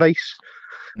the fan base.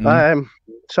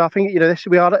 So I think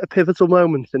we are at a pivotal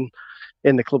moment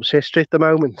in the club's history at the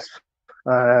moment.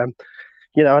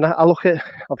 And I look at,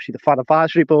 obviously, the fan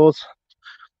advisory boards,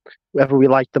 whether we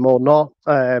like them or not,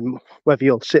 whether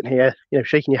you're sitting here,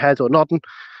 shaking your head or nodding.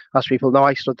 As people know,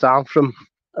 I stood down from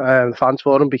the fans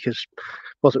forum because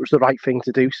it was the right thing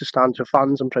to do, to stand for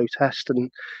fans and protest, and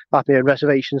had my own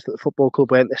reservations that the football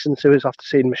club weren't listening to us after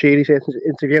seeing Mashiri's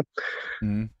interview.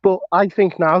 But I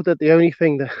think now that the only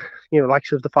thing that,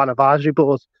 likes of the fan advisory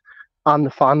board and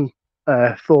the fan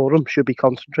forum should be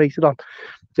concentrated on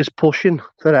is pushing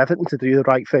for Everton to do the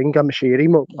right thing. And Mashiri,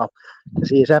 because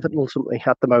he is Everton ultimately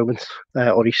at the moment,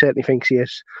 or he certainly thinks he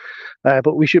is.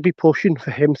 But we should be pushing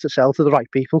for him to sell to the right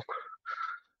people.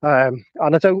 And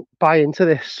I don't buy into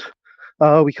this,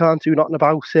 we can't do nothing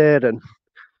about it. And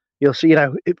you'll see,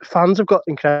 fans have got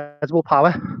incredible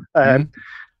power.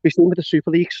 We've seen with the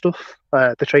Super League stuff,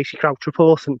 the Tracy Crouch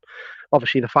report, and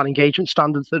obviously the fan engagement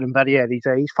standards that are in very early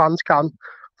days. Fans can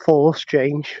force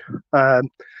change, and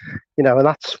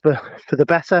that's for the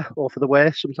better or for the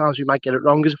worse. Sometimes we might get it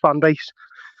wrong as a fan base,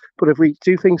 but if we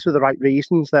do things for the right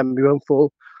reasons, then we won't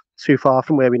fall too far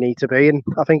from where we need to be. And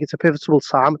I think it's a pivotal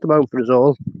time at the moment for us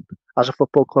all, as a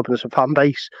football club and as a fan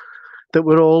base, that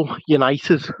we're all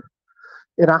united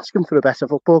in asking for a better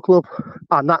football club.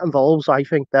 And that involves, I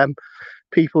think, them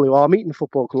people who are meeting the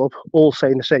football club all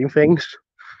saying the same things.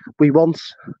 We want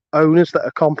owners that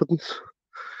are competent.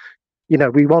 You know,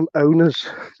 we want owners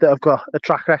that have got a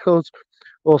track record,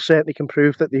 or certainly can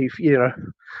prove that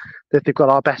that they've got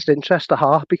our best interest at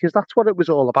heart, because that's what it was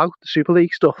all about, the Super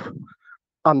League stuff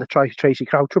and the Tracy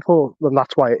Crouch report. And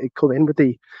that's why it come in with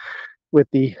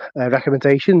the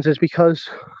recommendations, is because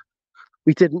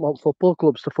we didn't want football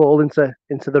clubs to fall into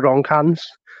the wrong hands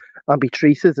and be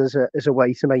treated as a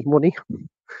way to make money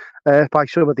by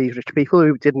some of these rich people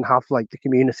who didn't have like the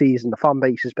communities and the fan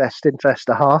base's best interest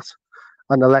at heart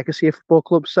and the legacy of football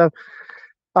clubs. So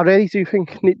I really do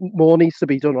think more needs to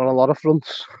be done on a lot of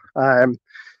fronts.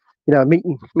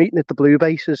 Meeting at the Blue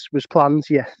Bases was planned.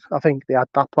 Yeah, I think they had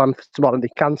that plan for tomorrow and they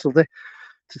cancelled it,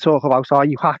 to talk about, are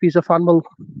you happy as a fan? Well,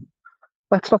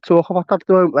 let's not talk about that at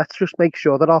the moment. Let's just make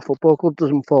sure that our football club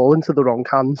doesn't fall into the wrong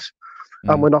hands,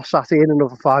 and we're not sat here in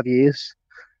another 5 years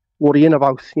worrying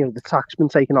about the taxman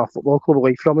taking our football club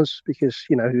away from us because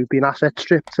we've been asset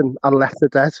stripped and left for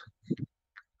dead.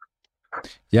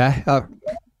 Yeah,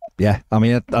 I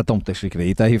mean, I don't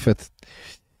disagree, David.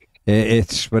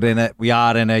 We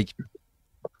are in a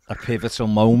pivotal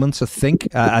moment. I think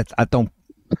I don't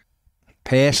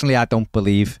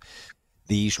believe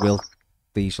these will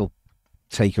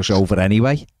take us over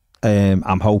anyway.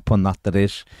 I'm hoping that it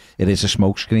is a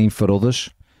smokescreen for others.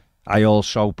 I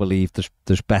also believe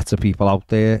there's better people out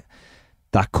there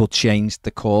that could change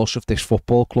the course of this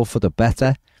football club for the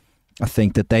better. I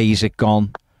think the days are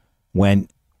gone when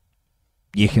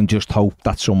you can just hope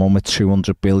that someone with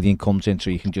 200 billion comes in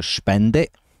so you can just spend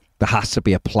it. There has to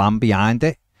be a plan behind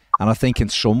it. And I think in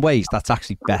some ways that's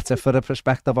actually better for a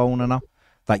prospective owner now.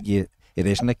 That it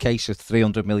isn't a case of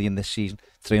 300 million this season,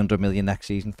 300 million next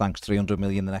season, thanks 300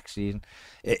 million the next season.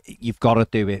 You've got to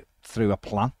do it through a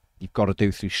plan. You've got to do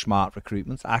it through smart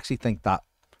recruitment. I actually think that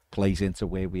plays into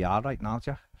where we are right now,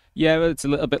 Jack. Yeah, well, it's a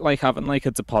little bit like having like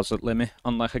a deposit limit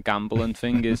on like a gambling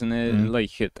thing, isn't it?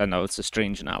 Like, I know it's a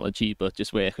strange analogy, but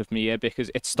just work with me here, because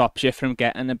it stops you from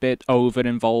getting a bit over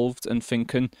involved and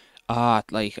thinking,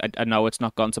 like, I know it's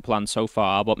not gone to plan so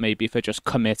far, but maybe if I just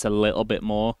commit a little bit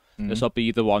more, this will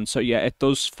be the one. So yeah, it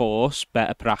does force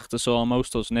better practice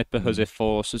almost, doesn't it? Because it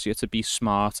forces you to be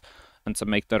smart and to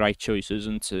make the right choices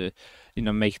and to,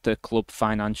 make the club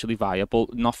financially viable.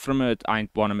 Not from a I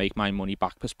want to make my money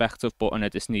back perspective, but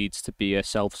this needs to be a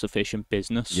self-sufficient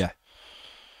business. Yeah,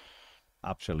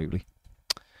 absolutely.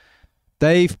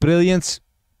 Dave, brilliant.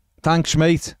 Thanks,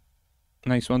 mate.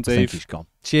 Nice one, Dave. I think he's gone.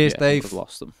 Cheers, Dave. I've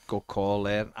lost him. Good call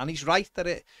there, and he's right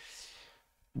that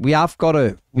we have got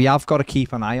to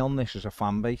keep an eye on this as a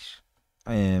fan base,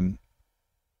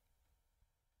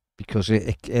 because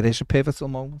it is a pivotal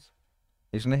moment,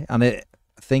 isn't it? And I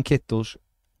think it does.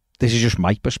 This is just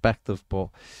my perspective, but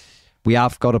we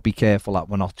have got to be careful that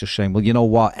we're not just saying, well, you know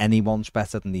what, anyone's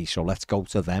better than these, so let's go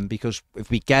to them. Because if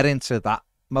we get into that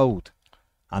mode,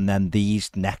 and then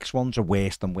these next ones are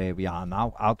worse than where we are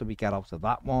now, how do we get out of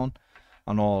that one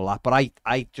and all that? But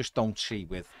I just don't see,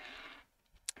 with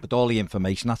all the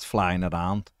information that's flying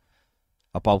around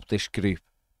about this group,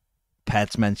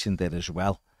 Ped's mentioned it as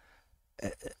well,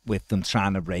 with them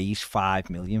trying to raise 5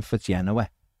 million for Genoa,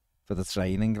 for the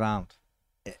training ground.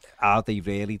 Are they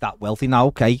really that wealthy? Now,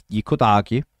 okay, you could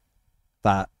argue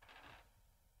that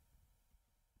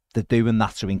they're doing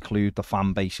that to include the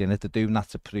fan base in it. They're doing that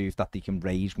to prove that they can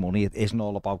raise money. It isn't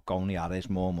all about going, here's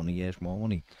more money, here's more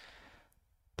money.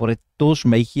 But it does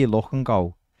make you look and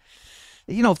go,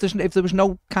 if there was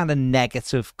no kind of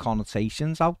negative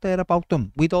connotations out there about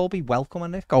them, we'd all be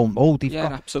welcoming it, going,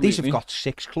 these have got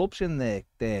 6 clubs in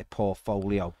their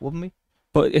portfolio, wouldn't we?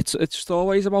 But it's just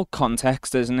always about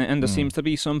context, isn't it? And there seems to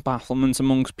be some bafflement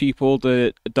amongst people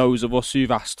that those of us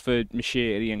who've asked for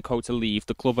Mashiri and Co to leave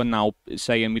the club are now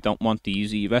saying we don't want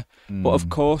these either. But of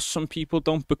course, some people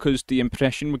don't, because the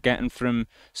impression we're getting from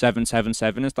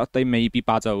 777 is that they may be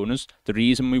bad owners. The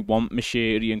reason we want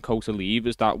Mashiri and Co to leave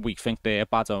is that we think they're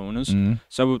bad owners.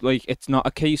 So, like, it's not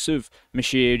a case of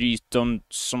Mashiri's done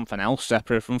something else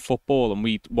separate from football and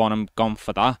we want him gone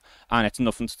for that, and it's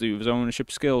nothing to do with his ownership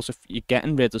skills. If you get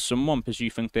rid of someone because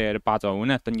you think they're a bad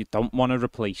owner, then you don't want to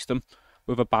replace them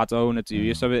with a bad owner, do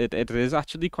you? So it is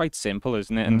actually quite simple,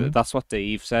 isn't it? And that's what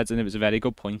Dave said, and it was a very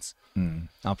good point.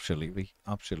 Absolutely.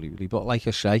 But like I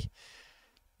say,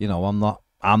 I'm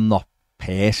not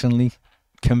personally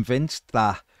convinced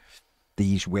that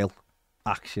these will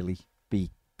actually be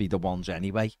the ones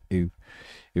anyway who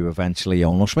eventually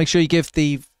own us. Make sure you give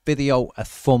the video a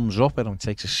thumbs up. It only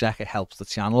takes a sec. It helps the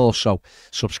channel. Also,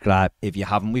 subscribe if you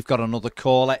haven't. We've got another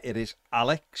caller. It is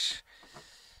Alex.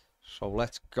 So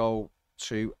let's go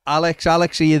to Alex.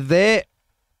 Alex, are you there?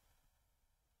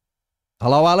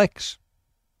 Hello, Alex.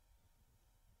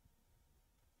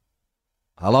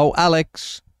 Hello,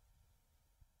 Alex.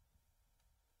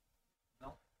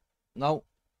 No.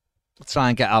 Let's try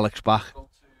and get Alex back.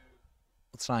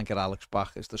 Let's try and get Alex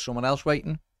back. Is there someone else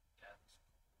waiting?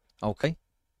 Okay.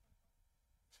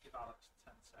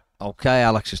 Okay,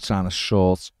 Alex is trying to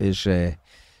sort his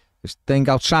thing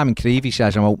out. Simon Creevy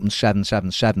says, I'm open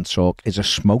 777 talk is a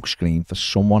smokescreen for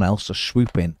someone else to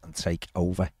swoop in and take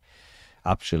over.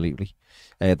 Absolutely.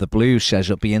 The Blues says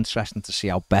it'll be interesting to see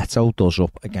how Beto does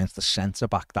up against the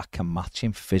centre-back that can match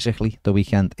him physically the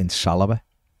weekend in Saliba.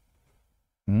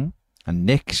 And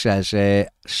Nick says,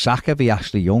 Saka v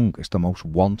Ashley Young is the most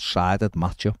one-sided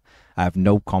matchup. I have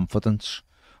no confidence,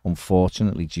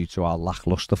 unfortunately, due to our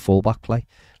lacklustre fullback play.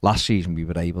 Last season, we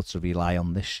were able to rely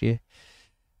on this year.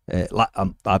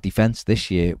 Our defence this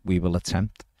year, we will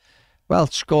attempt. Well,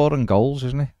 scoring goals,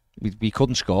 isn't it? We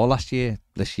couldn't score last year.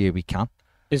 This year, we can.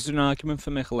 Is there an argument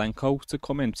for Michalenko to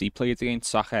come in? He played against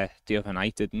Saka the other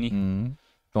night, didn't he?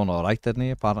 Done all right, didn't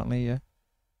he, apparently, yeah.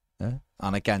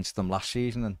 And against them last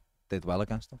season and did well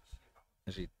against them.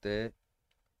 Is he there?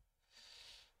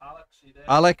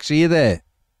 Alex, are you there?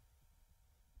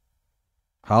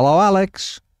 Hello,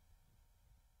 Alex?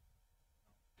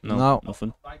 No.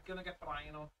 Nothing.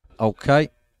 Okay.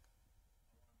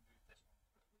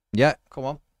 Yeah, come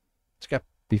on.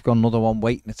 We've got another one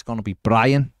waiting. It's going to be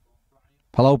Brian.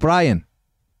 Hello, Brian.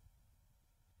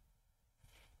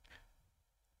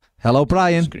 Hello,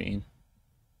 Brian. Screen.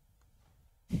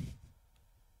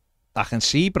 I can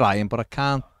see Brian, but I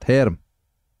can't hear him.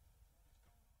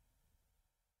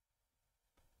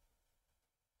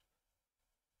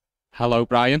 Hello,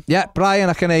 Brian. Yeah, Brian,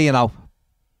 I can hear you now.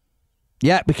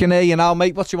 Yeah, we can hear you now,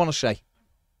 mate. What do you want to say?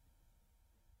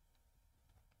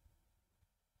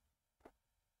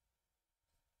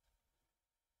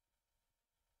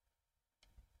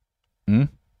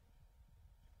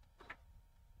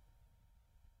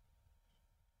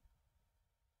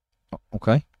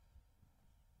 Okay.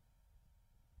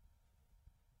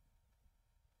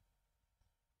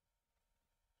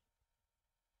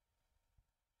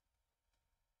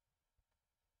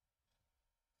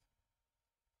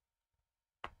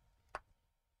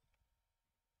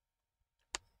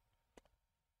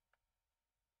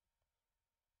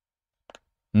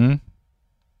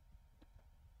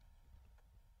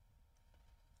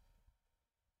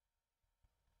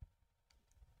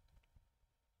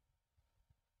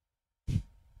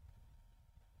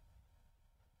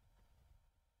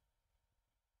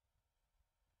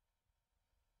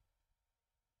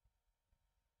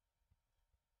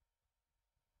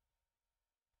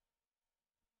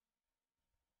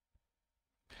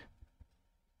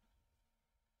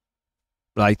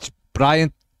 Right,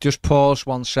 Brian, just pause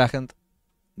 1 second.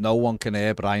 No one can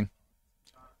hear Brian.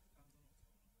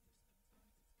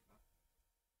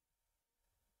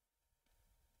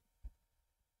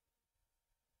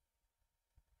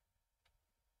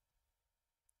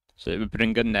 So we're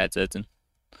bringing Ned in.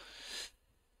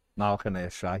 Now I can hear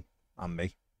Shy and me.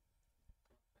 I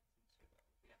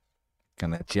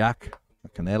can hear Jack. I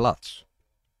can hear lots.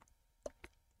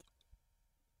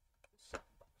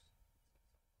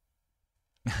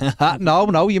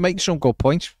 No, you make some good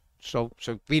points. So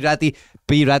be ready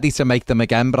to make them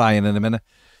again, Brian, in a minute.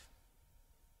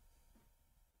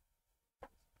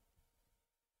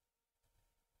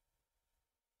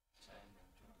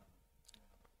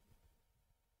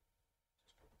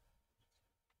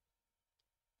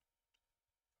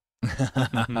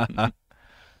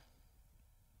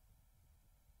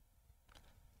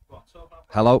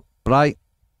 Hello, Brian.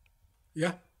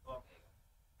 Yeah.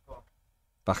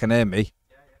 I can hear me.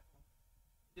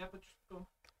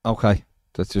 Okay,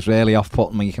 that's just really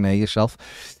off-putting when you can hear yourself.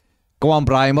 Go on,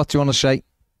 Brian, what do you want to say?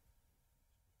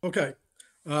 Okay.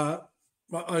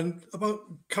 And about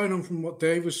carrying on from what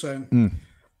Dave was saying,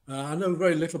 I know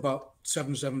very little about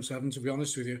 777, to be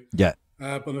honest with you. Yeah.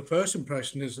 But the first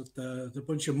impression is that the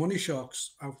bunch of money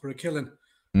sharks out for a killing.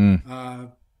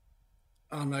 And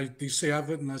they see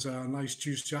Everton as a nice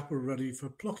juice apple ready for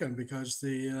plucking because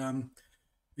they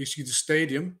see the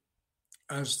stadium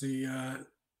as the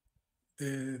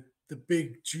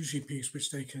big juicy piece which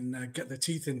they can get their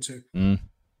teeth into,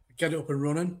 get it up and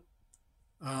running,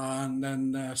 and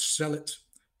then sell it.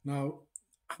 Now,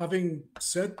 having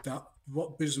said that,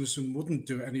 what businessman wouldn't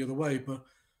do it any other way? But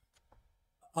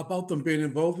about them being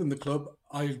involved in the club,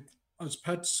 I as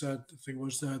Pet said, I think it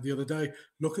was the other day,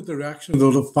 look at the reaction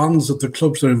of the fans that the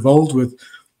clubs are involved with.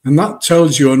 And that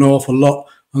tells you an awful lot.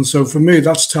 And so for me,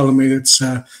 that's telling me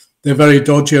that they're very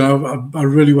dodgy. I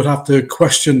really would have to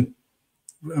question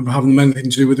having anything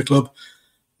to do with the club.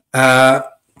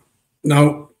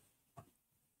 Now,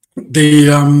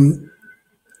 the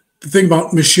thing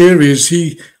about Mashiri is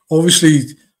he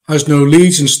obviously has no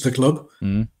allegiance to the club.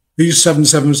 These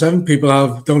 777 people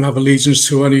don't have allegiance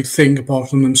to anything apart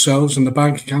from themselves and the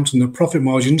bank accounts and the profit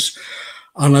margins.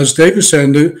 And as Dave was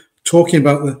saying, talking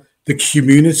about the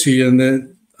community and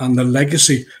the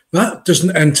legacy, that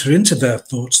doesn't enter into their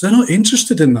thoughts. They're not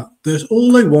interested in that.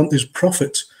 All they want is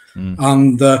profit.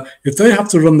 And if they have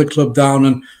to run the club down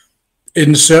and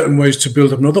in certain ways to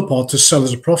build up another part to sell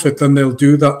as a profit, then they'll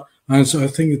do that. And so I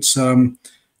think it's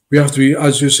we have to be,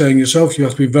 as you're saying yourself, you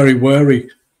have to be very wary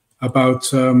about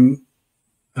who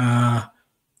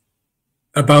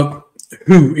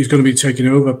is going to be taking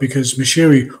over, because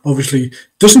Mashiri obviously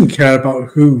doesn't care about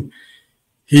who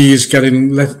he is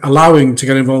allowing to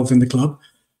get involved in the club.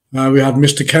 We had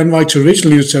Mr. Kenwright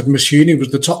originally who said Mashiri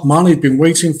was the top man. He'd been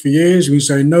waiting for years. He was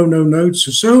saying no to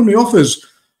so many offers.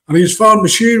 And he's found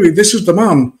Mashiri. This is the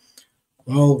man.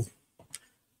 Well,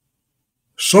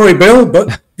 sorry, Bill,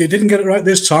 but you didn't get it right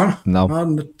this time. No.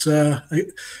 And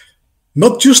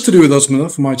not just to do with us,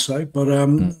 enough, I might say, but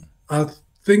I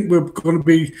think we're going to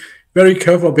be very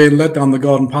careful of being led down the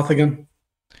garden path again.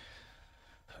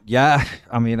 Yeah,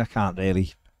 I mean, I can't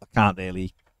really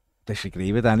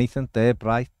disagree with anything there,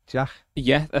 right, Jack?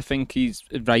 Yeah, I think he's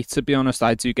right, to be honest.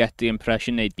 I do get the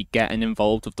impression they'd be getting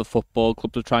involved with the football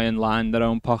club to try and line their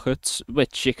own pockets,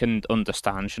 which you can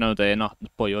understand. You know, they're not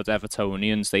boyhood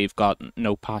Evertonians. They've got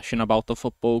no passion about the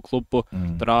football club, but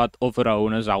there are other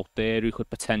owners out there who could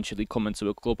potentially come into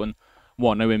a club and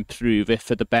want to improve it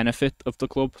for the benefit of the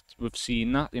club. We've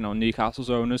seen that, you know,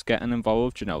 Newcastle's owners getting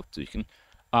involved. You know, you can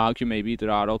argue maybe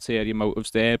there are ulterior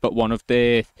motives there, but one of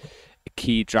their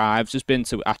key drives has been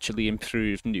to actually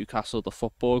improve Newcastle, the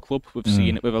football club. We've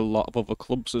seen it with a lot of other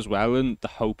clubs as well, and the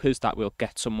hope is that we'll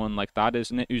get someone like that,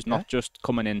 isn't it, who's not just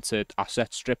coming in to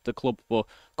asset strip the club, but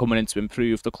coming in to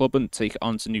improve the club and take it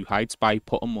on to new heights by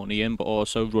putting money in, but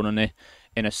also running it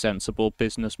in a sensible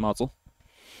business model.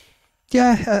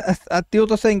 Yeah, the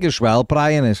other thing as well,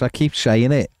 Brian, is I keep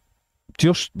saying it,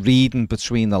 just reading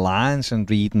between the lines and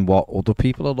reading what other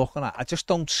people are looking at, I just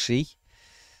don't see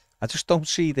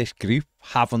this group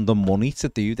having the money to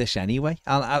do this anyway.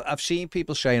 And I've seen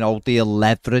people saying, oh, they'll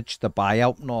leverage the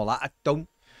buyout and all that. I don't.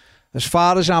 As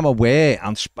far as I'm aware,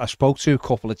 and I spoke to a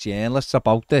couple of journalists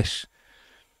about this,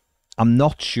 I'm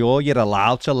not sure you're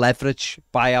allowed to leverage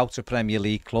buyouts of Premier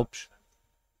League clubs.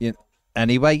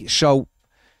 Anyway, so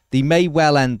they may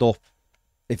well end up,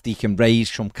 if they can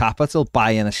raise some capital,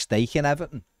 buying a stake in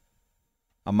Everton,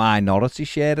 a minority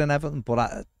share in Everton.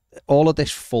 But all of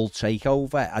this full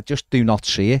takeover, I just do not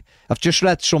see it. I've just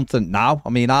read something now. I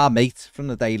mean, our mate from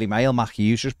the Daily Mail, Matt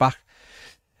Hughes, is back.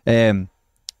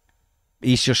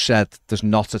 He's just said there's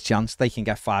not a chance they can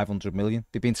get 500 million.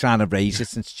 They've been trying to raise it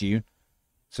since June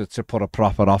to put a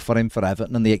proper offer in for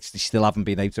Everton, and they still haven't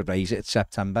been able to raise it in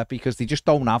September because they just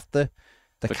don't have the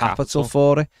capital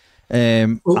for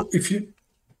it. Well,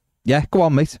 yeah, go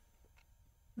on, mate.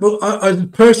 Well, I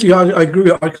personally, I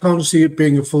agree. I can't see it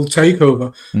being a full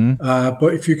takeover.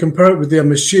 But if you compare it with the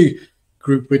MSG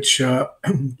group, which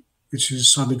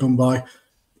is sadly gone by,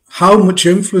 how much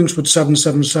influence would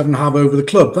 777 have over the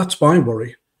club? That's my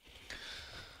worry.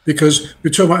 Because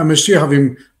we're talking about MSG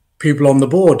having people on the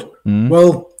board.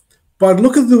 Well, but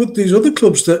look at these other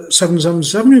clubs that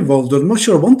 777 involved in. I'm not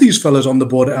sure I want these fellas on the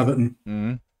board at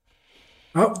Everton.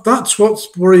 That's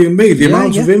what's worrying me, the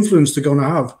amount of influence they're going to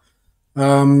have.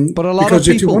 But a lot because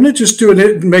of people, if you want to just do it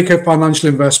and make a financial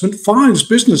investment, fine, it's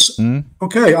business.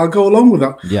 Okay, I'll go along with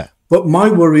that. Yeah. But my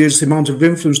worry is the amount of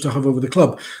influence to have over the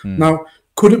club. Now,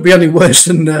 could it be any worse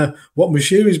than what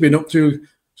Mashiri's been up to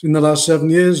in the last 7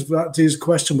 years? That is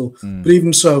questionable. But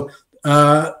even so,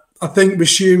 I think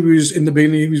Mashiri is in the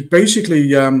beginning. He was basically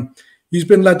he's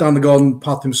been led down the garden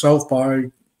path himself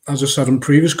by, as I said on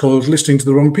previous calls, listening to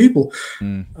the wrong people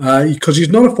because he's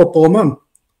not a football man.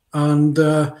 And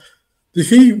if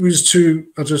he was to,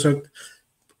 as I said,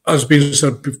 as been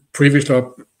said previously,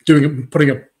 putting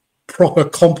a proper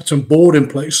competent board in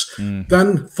place,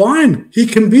 then fine, he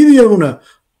can be the owner,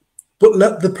 but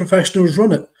let the professionals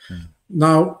run it.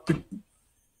 Now,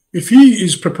 if he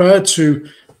is prepared to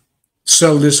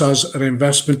sell this as an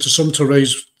investment to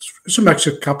raise some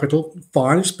extra capital,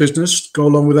 fine, it's business, go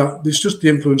along with that. It's just the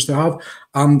influence they have.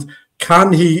 And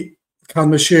can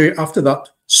Mashiri after that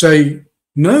say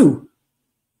no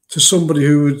to somebody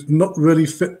who would not really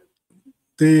fit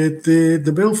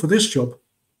the bill for this job.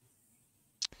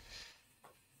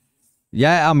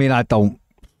 Yeah, I mean, I don't.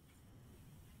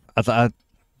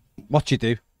 What you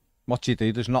do,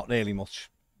 there's not really much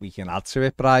we can add to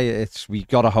it, Brian. We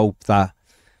got to hope that,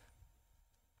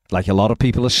 like a lot of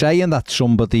people are saying, that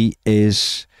somebody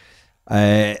is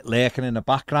lurking in the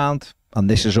background, and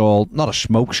this is all not a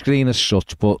smokescreen as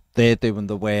such, but they're doing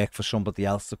the work for somebody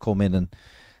else to come in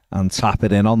and tap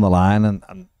it in on the line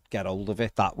and get hold of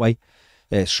it that way.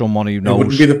 Someone who knows. It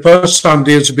wouldn't be the first time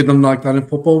deals have been done like that in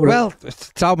football. Well,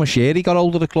 Tal Mashiri got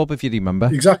hold of the club, if you remember.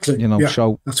 Exactly. You know, yeah,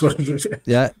 so that's what it is.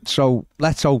 Yeah, so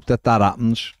let's hope that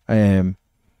happens. No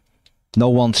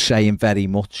one's saying very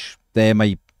much.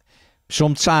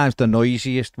 Sometimes the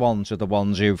noisiest ones are the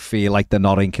ones who feel like they're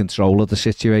not in control of the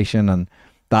situation, and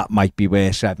that might be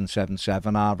where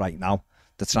 777 are right now.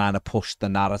 They're trying to push the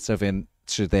narrative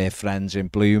into their friends in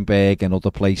Bloomberg and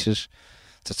other places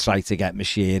to try to get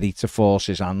Mashiri to force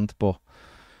his hand, but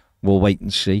we'll wait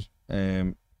and see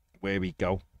where we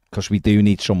go, because we do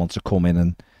need someone to come in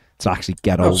and to actually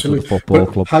get hold of the football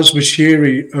club. Has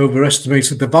Mashiri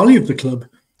overestimated the value of the club?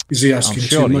 Is he asking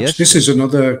too much? This is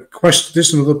another question. This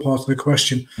is another part of the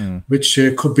question, which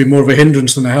could be more of a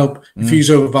hindrance than a help. If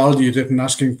he's overvalued it and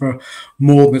asking for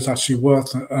more than it's actually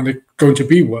worth, and it's going to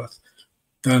be worth,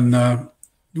 then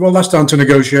well, that's down to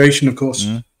negotiation, of course.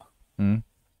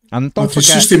 And don't forget,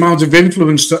 it's just the amount of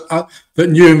influence that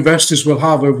new investors will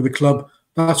have over the club.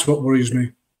 That's what worries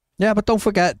me. Yeah, but don't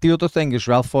forget the other thing as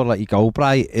well, for let you go,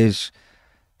 Bri, is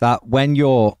that when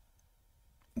you're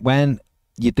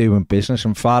doing business,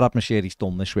 and Farhad Mashiri's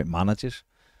done this with managers.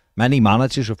 Many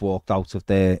managers have walked out of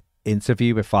their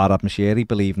interview with Farhad Mashiri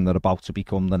believing they're about to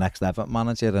become the next Everton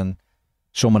manager, and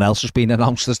someone else has been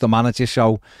announced as the manager.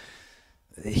 So,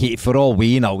 for all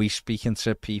we know, he's speaking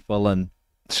to people and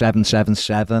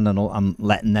 777 and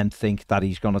letting them think that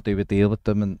he's going to do a deal with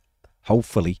them, and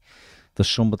hopefully there's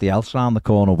somebody else around the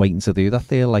corner waiting to do that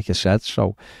deal, like I said.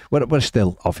 So we're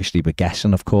still, obviously, we're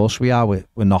guessing, of course we are. We're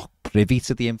not privy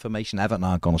to the information. Everton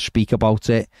aren't going to speak about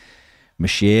it.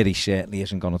 Mashiri certainly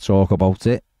isn't going to talk about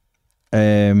it.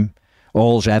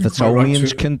 All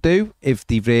Evertonians can do, if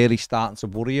they're really starting to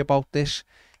worry about this,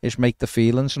 is make the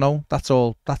feelings known. That's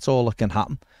all that can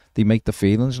happen. They make the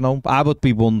feelings known. But I would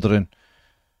be wondering,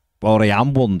 or I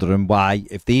am wondering, why,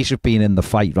 if these have been in the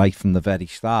fight right from the very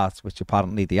start, which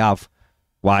apparently they have,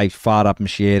 why Farhad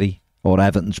Mashiri or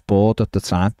Everton's board at the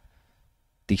time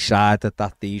decided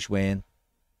that these weren't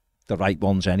the right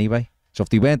ones anyway. So if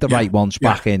they weren't the right ones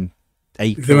back in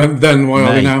April, then why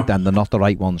are they now? Then they're not the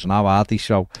right ones now, are they?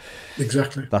 So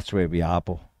exactly, that's where we are.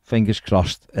 But fingers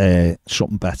crossed,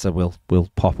 something better will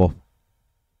pop up.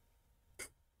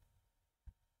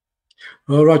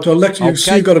 All right, I'll let you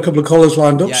see. You've got a couple of callers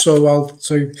lined up, so I'll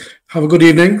say have a good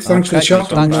evening. Thanks for the chat.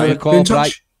 Thanks for the call,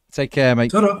 right? Take care,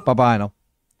 mate. Ta-da. Bye now.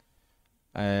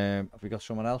 Have we got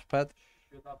someone else, Ped?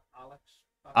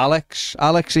 Alex,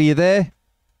 are you there?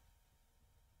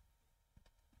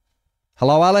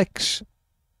 Hello, Alex.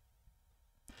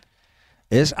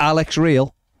 Is Alex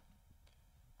real?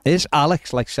 Is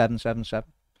Alex like 777?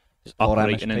 He's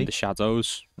operating in the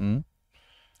shadows.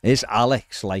 Is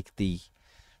Alex like the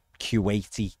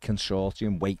Kuwaiti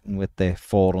consortium waiting with their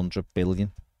 400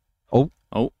 billion? Oh,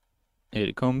 here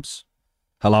it comes.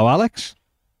 Hello, Alex.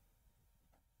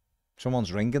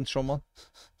 Someone's ringing someone.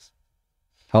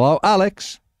 Hello,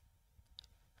 Alex.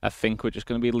 I think we're just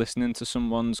going to be listening to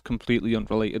someone's completely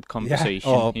unrelated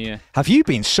conversation here. Have you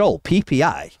been sold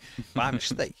PPI by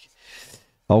mistake?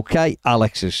 Okay,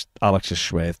 Alex has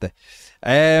swerved it.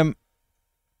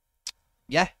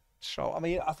 Yeah. So I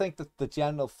mean, I think that the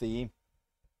general theme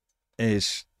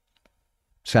is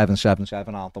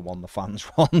 777 aren't the one the fans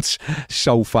want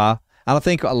so far, and I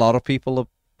think a lot of people,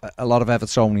 a lot of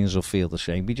Evertonians will feel the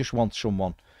same. We just want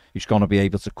someone who's going to be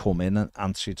able to come in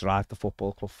and to drive the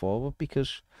football club forward,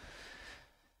 because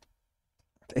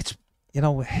it's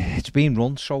been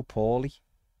run so poorly,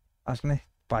 hasn't it,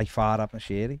 by Farhad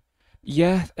Mashiri?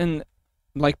 Yeah, and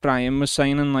like Brian was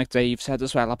saying, and like Dave said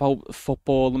as well, about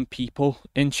football and people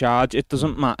in charge. It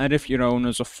doesn't matter if you're owned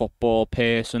as a football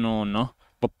person or not,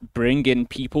 but bring in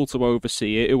people to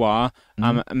oversee it who are,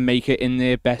 and make it in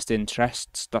their best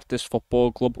interests that this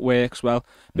football club works well.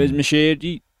 Because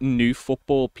Mashiri knew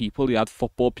football people. He had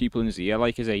football people in his ear,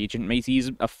 like his agent, mate.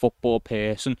 He's a football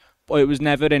person, but it was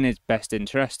never in his best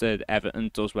interest that Everton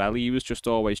does well. He was just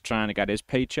always trying to get his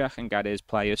paycheck and get his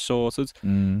players sorted.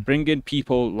 Bring in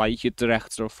people like your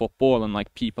director of football and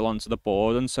like people onto the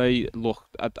board and say, look,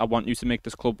 I want you to make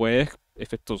this club work.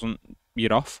 If it doesn't,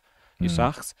 you're off. You're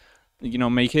sacked. You know,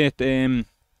 make it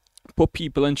put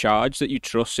people in charge that you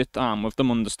trust, sit down with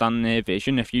them, understand their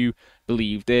vision. If you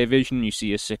believe their vision, you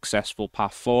see a successful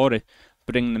path for it,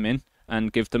 bring them in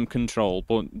and give them control.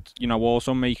 But,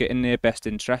 also make it in their best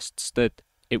interests that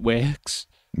it works.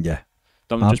 Yeah.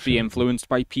 Don't just be influenced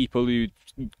by people who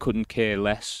couldn't care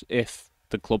less if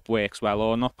the club works well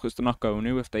or not, because they're not going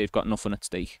to if they've got nothing at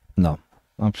stake. No,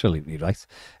 absolutely right.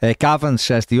 Gavin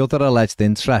says the other alleged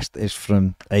interest is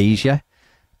from Asia.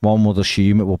 One would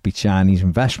assume it would be Chinese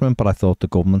investment, but I thought the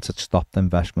government had stopped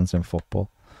investments in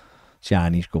football.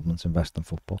 Chinese governments invest in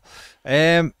football.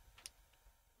 Well,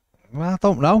 I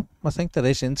don't know. I think there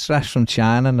is interest from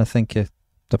China, and I think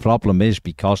the problem is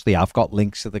because they have got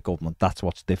links to the government. That's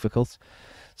what's difficult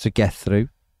to get through.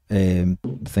 I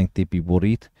think they'd be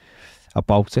worried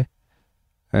about it.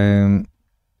 But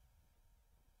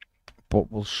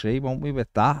we'll see, won't we,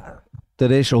 with that?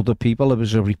 There is other people. There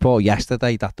was a report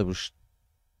yesterday that there was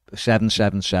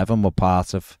 777 were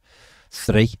part of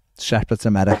 3 separate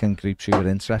American groups who were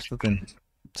interested in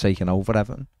taking over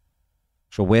Everton.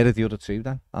 So where are the other 2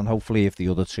 then? And hopefully if the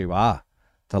other 2 are,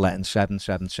 they're letting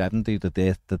 777 do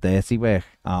the dirty work,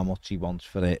 how much he wants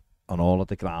for it, and all of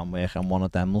the groundwork, and one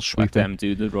of them will sweep Let them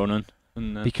do the running.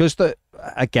 Because,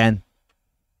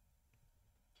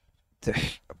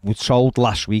 we told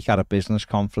last week at a business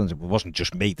conference, it wasn't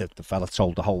just me, the fella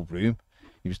told the whole room,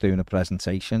 he was doing a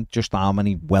presentation, just how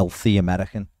many wealthy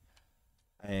American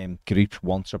groups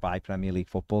want to buy Premier League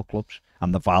football clubs,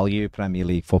 and the value of Premier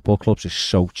League football clubs is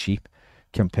so cheap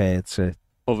compared to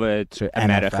other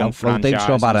American NFL. franchises. Well, they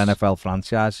talk about NFL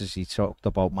franchises. He talked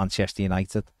about Manchester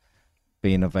United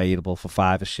being available for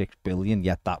 5 or 6 billion,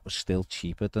 yet that was still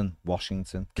cheaper than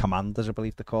Washington Commanders, I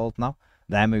believe they're called now.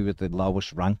 Them who were the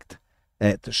lowest ranked,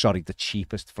 the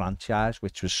cheapest franchise,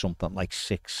 which was something like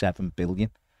 6-7 billion.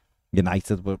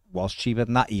 United was cheaper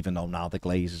than that, even though now the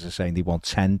Glazers are saying they want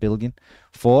 10 billion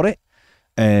for it.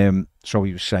 So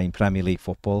he was saying Premier League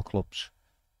football clubs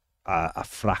are a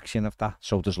fraction of that.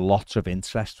 So there's lots of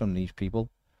interest from these people.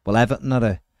 Well, Everton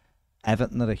are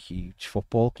a huge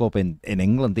football club in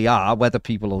England. They are. Whether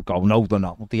people will go, no, they're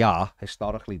not. They are.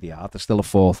 Historically, they are. They're still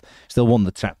still won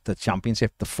the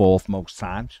championship the 4th most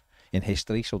times in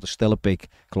history. So they're still a big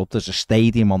club. There's a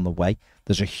stadium on the way.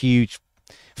 There's a huge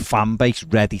fan base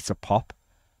ready to pop.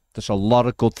 There's a lot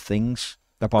of good things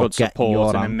about good getting support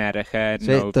your in America.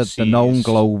 they're known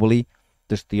globally.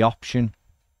 There's the option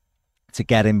to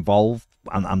get involved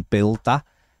and build that.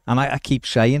 And I keep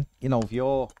saying, if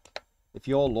you're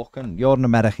looking, you're an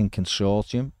American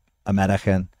consortium,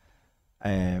 American,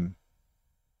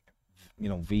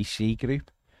 VC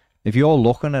group. If you're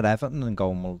looking at Everton and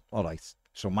going, well, all right,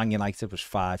 so Man United was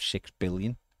 5-6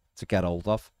 billion to get hold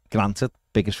of. Granted,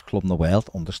 biggest club in the world,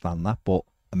 understand that, but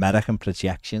American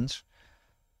projections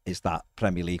is that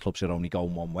Premier League clubs are only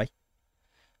going one way.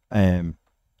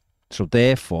 So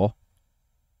therefore,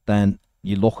 then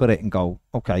you look at it and go,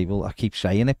 okay, well, I keep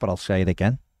saying it, but I'll say it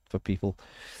again for people.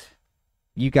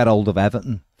 You get hold of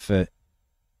Everton for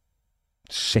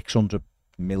 600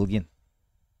 million,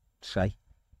 say.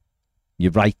 You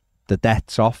write the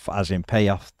debts off, as in pay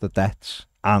off the debts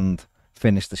and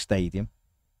finish the stadium,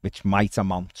 which might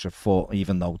amount to,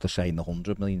 even though they're saying the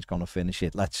 100 million is going to finish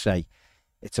it, let's say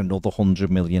it's another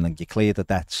 100 million and you clear the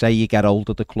debt. Say you get hold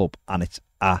of the club and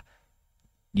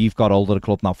you've got hold of the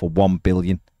club now for 1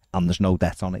 billion and there's no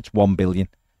debt on it. It's 1 billion.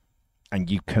 And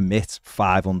you commit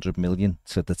 500 million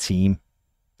to the team,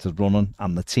 to running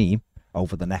and the team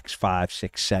over the next 5,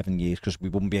 6, 7 years, because we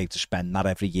wouldn't be able to spend that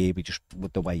every year. We just,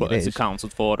 with the way but it is. It's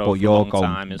accounted for over a long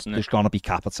time, isn't it? There's going to be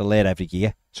capital there every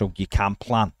year, so you can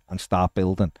plan and start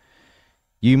building.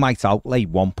 You might outlay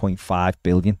 1.5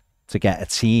 billion to get a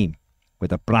team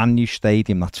with a brand new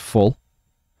stadium that's full,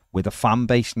 with a fan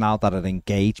base now that are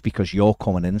engaged, because you're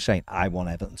coming in and saying, I want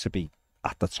Everton to be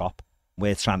at the top.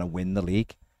 We're trying to win the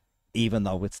league. Even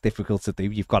though it's difficult to do,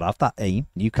 you've got to have that aim.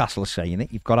 Newcastle are saying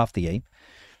it, you've got to have the aim.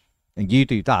 And you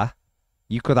do that,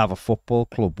 you could have a football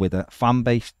club with a fan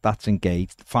base that's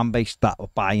engaged, fan base that are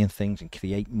buying things and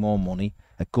creating more money,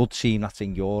 a good team that's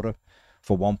in Europe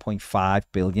for £1.5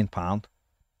 billion,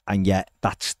 and yet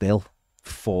that's still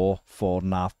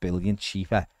 4.5 billion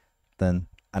cheaper than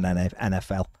an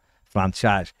NFL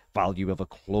franchise value of a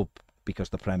club, because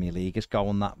the Premier League is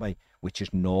going that way, which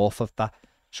is north of that.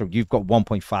 So you've got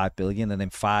 1.5 billion, and in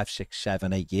 5, 6,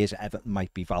 7, 8 years, Everton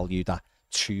might be valued at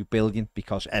 2 billion,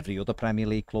 because every other Premier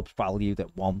League club's valued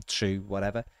at 1, 2,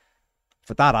 whatever.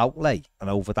 For that outlay, and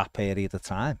over that period of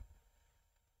time,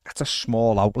 that's a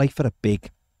small outlay for a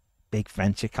big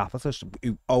venture capitalist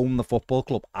who own the football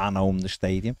club and own the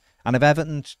stadium. And if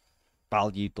Everton's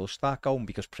value does start going,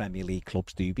 because Premier League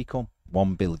clubs do become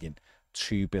 1 billion,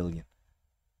 2 billion,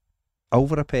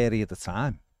 over a period of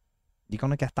time, you're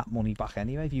going to get that money back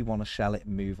anyway if you want to sell it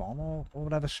and move on or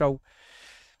whatever. So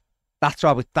that's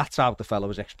how the fellow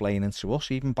was explaining to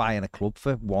us. Even buying a club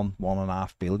for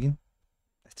 1.5 billion,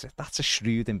 that's a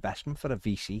shrewd investment for a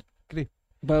VC group.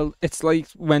 Well, it's like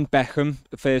when Beckham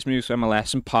first moved to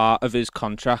MLS, and part of his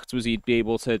contract was he'd be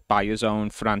able to buy his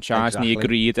own franchise, and he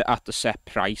agreed at the set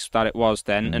price that it was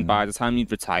then. And by the time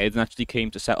he'd retired and actually came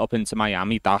to set up into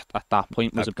Miami, that at that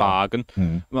point was a bargain,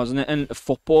 wasn't it? And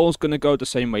football's going to go the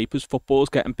same way because football's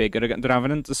getting bigger again. They're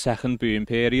having the second boom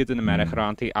period in America,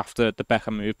 aren't they? After the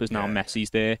Beckham move, because now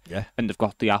Messi's there, and they've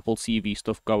got the Apple TV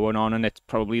stuff going on, and it's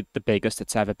probably the biggest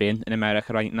it's ever been in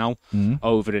America right now.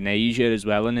 Over in Asia as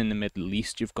well, and in the Middle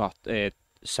East. You've got the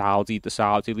Saudi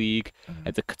League,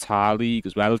 the Qatar League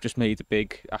as well. Have just made a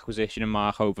big acquisition in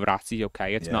Marco Verratti.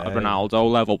 Okay, it's not a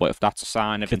Ronaldo level, but if that's a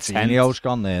sign of intent, Coutinho's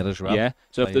gone there as well. Yeah,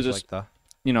 so if there's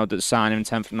the sign of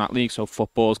intent from that league, so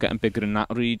football's getting bigger in that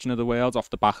region of the world off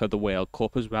the back of the World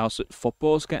Cup as well. So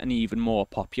football's getting even more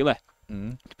popular.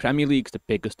 The Premier League's the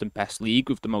biggest and best league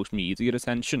with the most media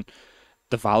attention.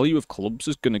 The value of clubs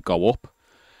is going to go up.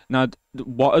 Now,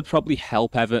 what would probably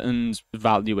help Everton's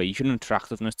valuation and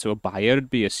attractiveness to a buyer would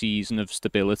be a season of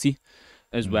stability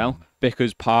as well,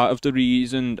 because part of the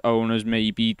reason owners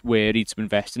may be wary to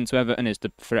invest into Everton is the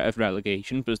threat of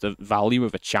relegation, because the value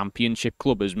of a championship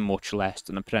club is much less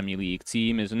than a Premier League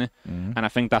team, isn't it? And I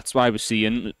think that's why we're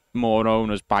seeing more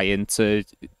owners buy into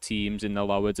teams in the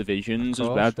lower divisions as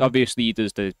well. Obviously,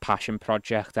 there's the passion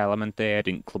project element there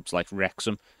in clubs like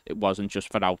Wrexham. It wasn't just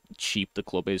for how cheap the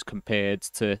club is compared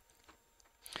to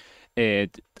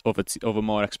other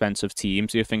more expensive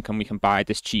teams. You're thinking we can buy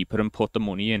this cheaper and put the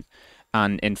money in,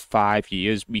 and in 5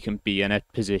 years we can be in a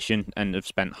position and have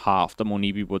spent half the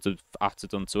money we would have had to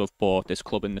done to have bought this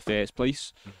club in the first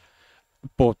place.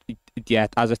 But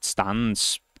yet, as it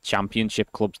stands,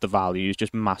 championship clubs, the value is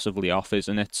just massively off,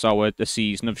 isn't it? So the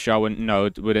season of showing, no,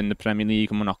 we're in the Premier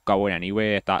League and we're not going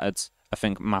anywhere, that'd, I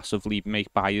think, massively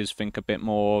make buyers think a bit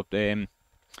more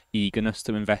eagerness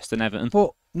to invest in Everton.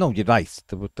 But no, you're right.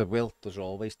 There's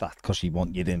always that, because you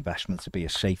want your investment to be a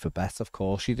safer bet, of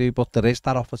course you do. But there is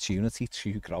that opportunity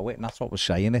to grow it, and that's what we're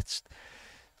saying. It's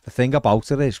the thing about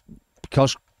it is,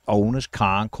 because owners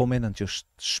can't come in and just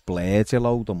splurge a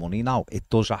load of money now, it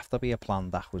does have to be a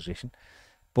planned acquisition.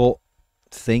 But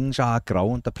things are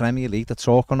growing. The Premier League, they're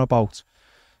talking about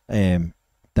the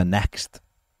next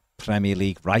Premier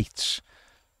League rights,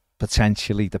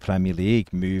 potentially the Premier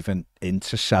League moving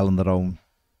into selling their own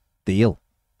deal,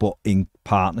 but in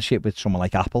partnership with someone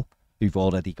like Apple, who've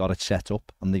already got it set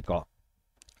up, and they've got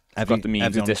the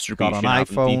means of distribution. Got an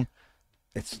iPhone,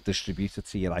 it's distributed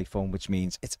to your iPhone, which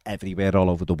means it's everywhere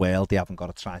all over the world. They haven't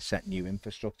got to try and set new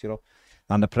infrastructure up.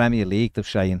 And the Premier League, they're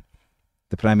saying,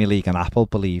 the Premier League and Apple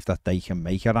believe that they can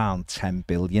make around 10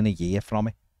 billion a year from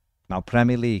it. Now,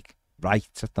 Premier League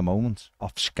rights at the moment,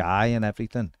 off Sky and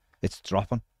everything, it's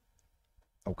dropping.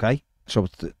 Okay, so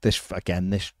this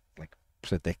like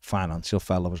predict financial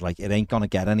fella was like, it ain't gonna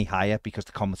get any higher because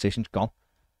the competition's gone.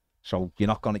 So you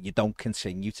don't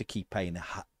continue to keep paying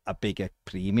a bigger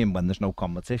premium when there's no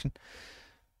competition.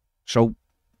 So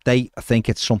I think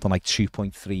it's something like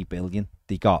 2.3 billion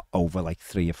they got over like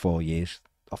 3 or 4 years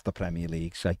off the Premier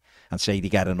League, say they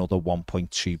get another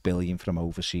 1.2 billion from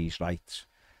overseas rights.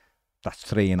 That's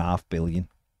 3.5 billion,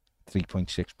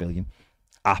 3.6 billion.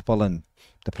 Apple and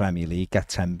the Premier League get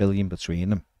 10 billion between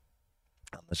them,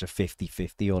 and there's a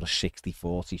 50-50 or a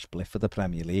 60-40 split for the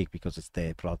Premier League because it's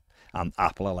their product, and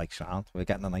Apple are like, sound, we're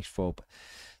getting a nice four.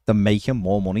 They're making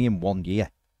more money in 1 year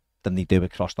than they do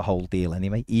across the whole deal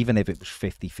anyway, even if it was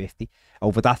 50-50.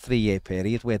 Over that 3-year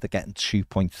period where they're getting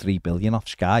 2.3 billion off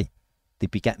Sky, they'd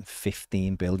be getting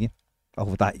 15 billion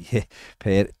over that year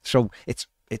period. So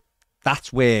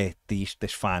that's where this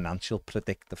financial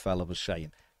predictor fella was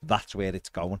saying, that's where it's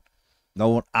going. No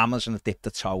one, Amazon have dipped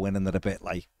a toe in and they're a bit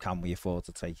like, can we afford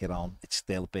to take it on? It's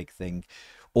still a big thing.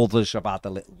 Others have had a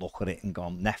little look at it and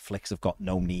gone, Netflix have got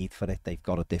no need for it. They've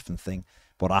got a different thing.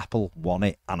 But Apple want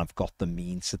it and have got the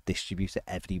means to distribute it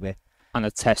everywhere. And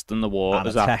they're testing the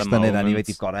waters at the moment. Testing it anyway.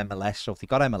 They've got MLS. So if they've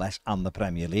got MLS and the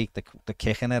Premier League, they're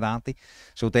kicking it, aren't they?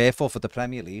 So therefore, for the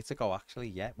Premier League to go, actually,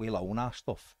 yeah, we'll own our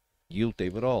stuff. You'll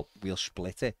do it all. We'll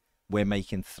split it. We're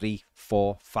making 3,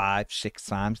 4, 5, 6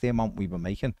 times the amount we were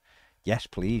making. Yes,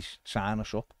 please, sign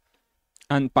us up.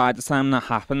 And by the time that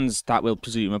happens, that will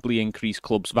presumably increase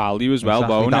clubs' value as well,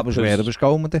 won't it? That was where I was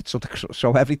going with it.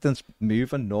 So everything's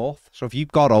moving north. So if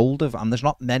you've got older, and there's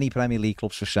not many Premier League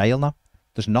clubs for sale now,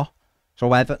 there's not.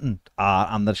 So Everton are,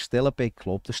 and they're still a big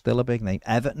club, they're still a big name.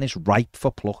 Everton is ripe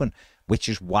for plucking, which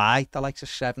is why the likes of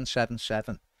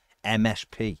 777,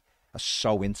 MSP, are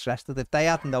so interested. If they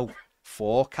had no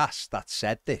forecast that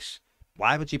said this,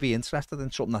 why would you be interested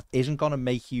in something that isn't going to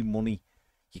make you money?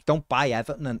 You don't buy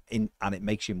Everton and it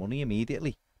makes you money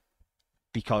immediately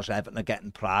because Everton are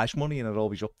getting prize money and are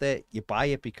always up there. You buy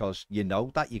it because you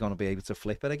know that you're going to be able to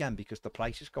flip it again because the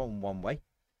price is going one way.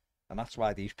 And that's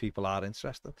why these people are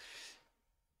interested.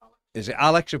 Is it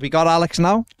Alex? Have we got Alex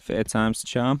now? Fair times to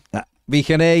charm. We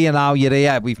can hear you now. You're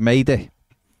here. We've made it.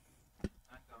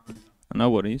 No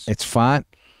worries. It's fine.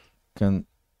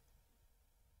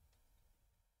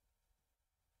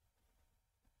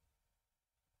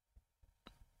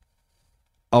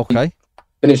 Okay.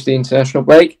 Finished the international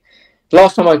break.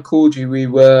 Last time I called you, it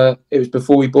was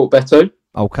before we bought Beto.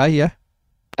 Okay, yeah.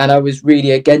 And I was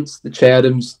really against the Che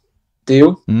Adams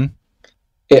deal. Mm.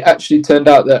 It actually turned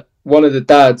out that one of the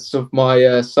dads of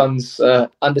my son's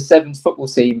under-7s football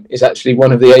team is actually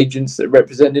one of the agents that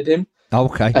represented him.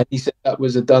 Okay. And he said that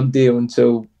was a done deal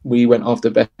until we went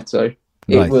after Beto.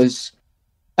 It was...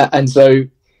 And so,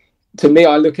 to me,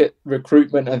 I look at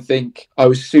recruitment and think I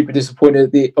was super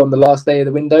disappointed on the last day of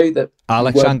the window that...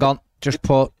 Alex, hang on. Just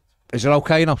put... Is it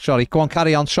okay? No, sorry. Go on,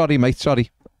 carry on. Sorry, mate. Sorry.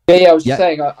 Yeah, I was just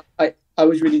saying I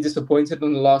was really disappointed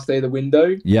on the last day of the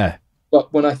window. Yeah.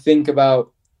 But when I think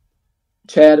about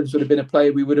Che Adams would have been a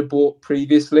player we would have bought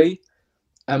previously,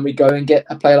 and we go and get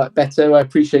a player like Beto, I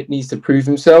appreciate needs to prove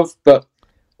himself, but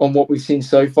on what we've seen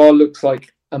so far, looks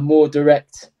like a more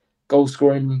direct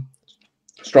goal-scoring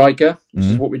striker, which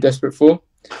is what we're desperate for.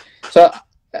 So,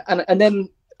 and then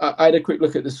I had a quick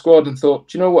look at the squad and thought,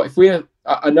 do you know what?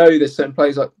 I know there's certain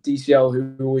players like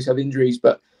DCL who always have injuries,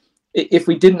 but if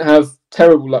we didn't have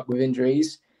terrible luck with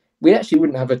injuries, we actually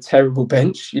wouldn't have a terrible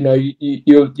bench. You know,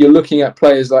 you're looking at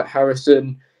players like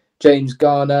Harrison, James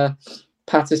Garner,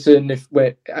 Patterson. If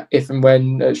and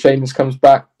when Seamus comes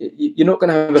back, you're not going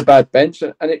to have a bad bench.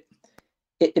 And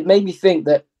it made me think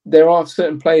that there are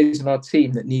certain players in our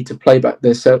team that need to play back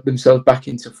themselves back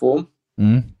into form.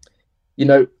 Mm. You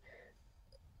know,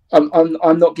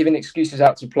 I'm not giving excuses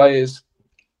out to players.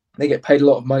 They get paid a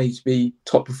lot of money to be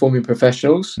top performing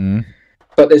professionals. Mm.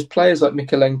 But there's players like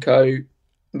Mikalenko,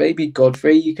 maybe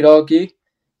Godfrey, you could argue,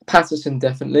 Patterson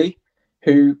definitely,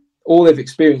 who all they've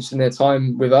experienced in their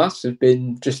time with us have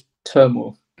been just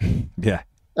turmoil. Yeah.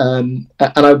 And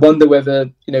I wonder whether,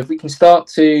 you know, if we can start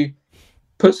to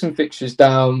put some fixtures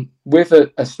down with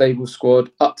a stable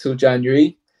squad up till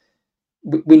January,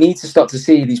 we need to start to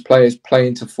see these players play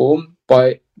into form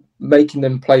by making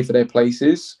them play for their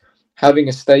places, having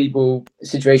a stable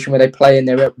situation where they play in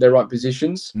their right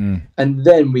positions, and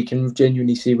then we can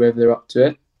genuinely see whether they're up to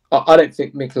it. I don't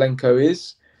think Mikalenko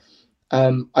is.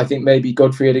 I think maybe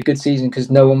Godfrey had a good season because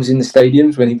no one was in the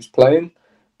stadiums when he was playing.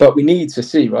 But we need to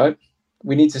see, right?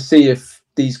 We need to see if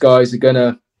these guys are going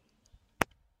to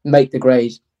make the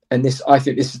grade. And I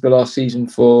think this is the last season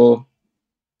for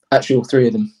actually all three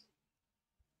of them.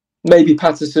 Maybe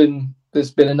Patterson,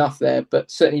 there's been enough there, but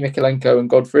certainly Mikalenko and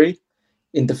Godfrey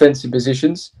in defensive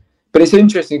positions. But it's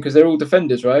interesting because they're all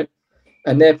defenders, right?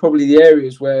 And they're probably the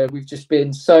areas where we've just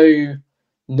been so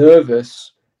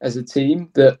nervous as a team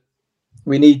that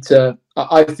we need to...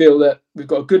 I feel that we've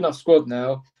got a good enough squad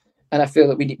now, and I feel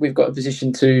that we've got a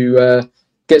position to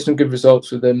get some good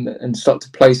results with them and start to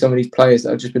play some of these players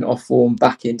that have just been off form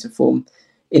back into form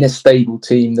in a stable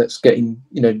team that's getting,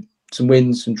 you know, some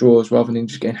wins and draws rather than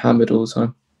just getting hammered all the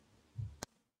time.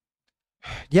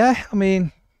 Yeah, I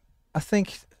mean, I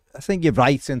think you're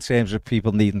right in terms of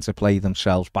people needing to play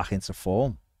themselves back into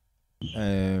form.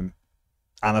 And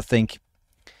I think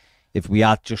if we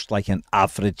had just like an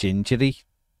average injury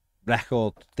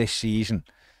record this season,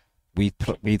 we'd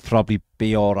probably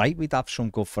be all right. We'd have some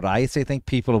good variety. I think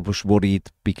people are just worried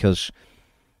because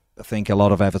I think a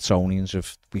lot of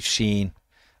Evertonians we've seen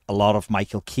a lot of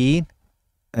Michael Keane,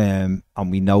 and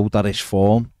we know that his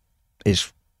form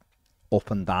is up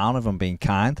and down, if I'm being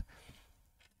kind.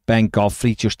 Ben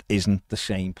Godfrey just isn't the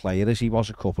same player as he was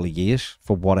a couple of years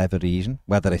for whatever reason,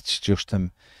 whether it's just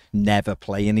him never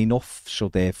playing enough, so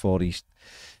therefore he's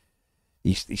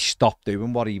stopped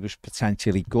doing what he was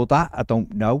potentially good at. I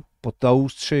don't know, but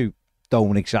those two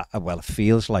don't exactly, well, it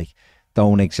feels like,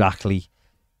 don't exactly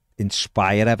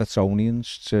inspire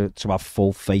Evertonians to have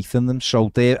full faith in them.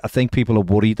 So I think people are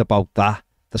worried about that,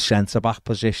 the centre-back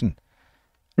position.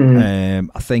 I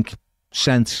think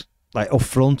like up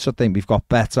front, I think we've got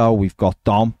Beto, we've got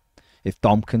Dom. If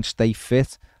Dom can stay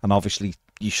fit, and obviously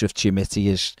Yusuf Chimiti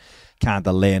is kind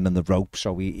of learning the ropes,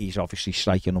 so he's obviously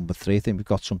striker number 3. I think we've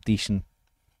got some decent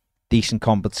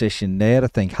competition there. I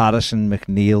think Harrison,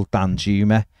 McNeil,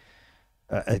 Danjuma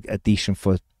are decent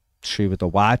for 2 of the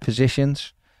wide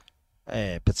positions.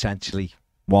 Potentially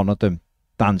one of them,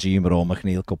 Danjuma or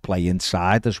McNeil could play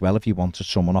inside as well if you wanted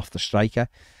someone off the striker.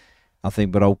 I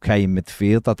think we're okay in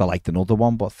midfield. I'd like another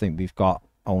one, but I think we've got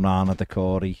Onana,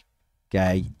 Decore,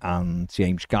 Gay, and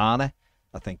James Garner.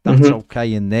 I think that's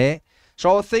okay in there.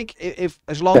 So I think if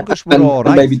as long as we're all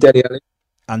right, and maybe Dele Alli.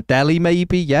 And Delhi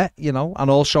maybe, yeah, you know, and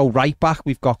also right back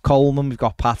we've got Coleman, we've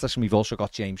got Patterson, we've also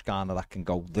got James Garner that can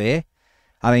go there.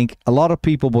 I think a lot of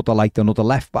people would have liked another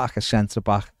left back, a centre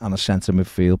back, and a centre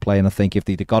midfield player. And I think if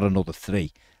they'd have got another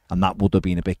 3, and that would have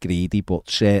been a bit greedy, but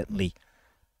certainly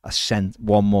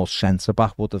one more centre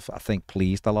back would have, I think,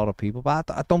 pleased a lot of people. But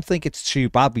I don't think it's too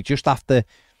bad. We just have to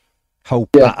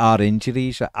hope that our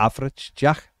injuries are average,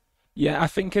 Jack. Yeah, I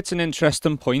think it's an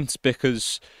interesting point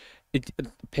because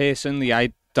personally,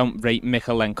 I don't rate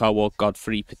Mykolenko or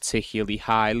Godfrey particularly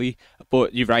highly,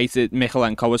 but you're right,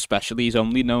 Mykolenko especially, he's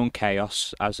only known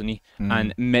chaos, hasn't he?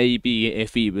 And maybe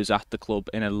if he was at the club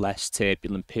in a less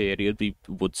turbulent period, we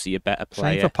would see a better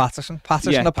player. Same for Patterson.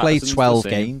 Patterson had played 12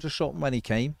 games or something when he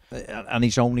came, and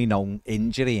he's only known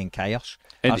injury and chaos.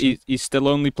 And he's still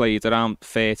only played around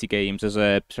 30 games as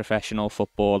a professional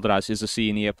footballer, as is a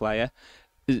senior player.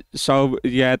 So,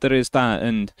 yeah, there is that,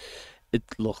 and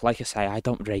look, like I say, I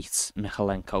don't rate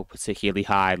Mykolenko particularly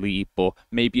highly, but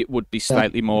maybe it would be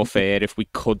slightly more fair if we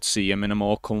could see him in a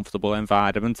more comfortable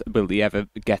environment. Will he ever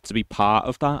get to be part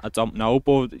of that? I don't know,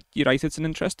 but you're right, it's an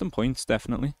interesting point,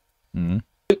 definitely.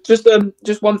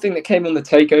 Just one thing that came on the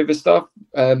Takeover stuff.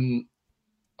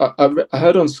 I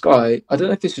heard on Sky, I don't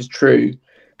know if this is true,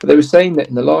 but they were saying that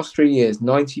in the last 3 years,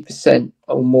 90%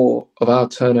 or more of our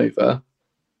turnover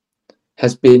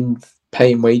has been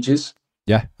paying wages.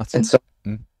 Yeah, that's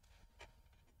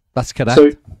correct.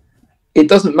 So it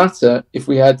doesn't matter if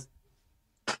we had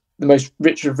the most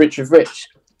rich of rich of rich.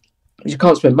 You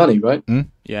can't spend money, right?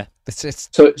 Yeah. It's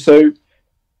So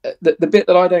the bit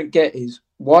that I don't get is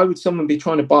why would someone be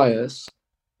trying to buy us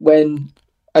when,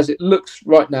 as it looks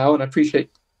right now, and I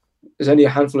appreciate there's only a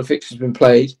handful of fixtures been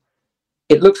played,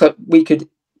 it looks like we could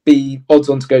be odds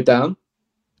on to go down.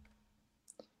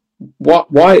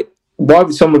 Why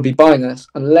would someone be buying us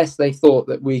unless they thought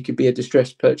that we could be a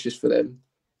distressed purchase for them?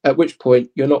 At which point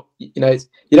you're not, you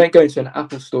don't go into an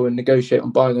Apple store and negotiate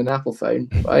on buying an Apple phone,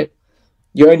 right?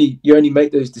 You only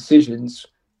make those decisions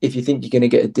if you think you're going to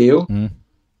get a deal.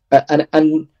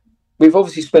 And we've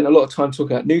obviously spent a lot of time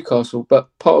talking about Newcastle, but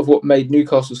part of what made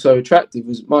Newcastle so attractive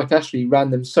was Mike Ashley ran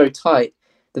them so tight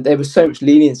that there was so much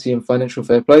leniency and financial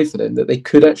fair play for them that they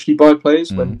could actually buy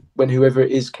players when whoever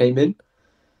it is came in.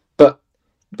 But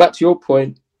back to your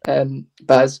point,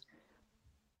 Baz,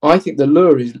 I think the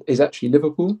lure is actually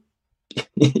Liverpool.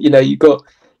 You've got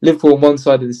Liverpool on one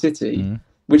side of the city,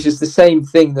 which is the same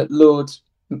thing that lured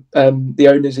the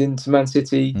owners into Man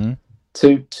City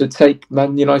to take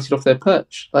Man United off their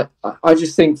perch. Like, I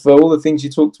just think for all the things you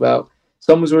talked about,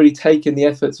 someone's already taken the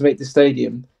effort to make the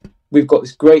stadium. We've got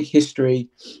this great history.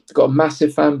 We've got a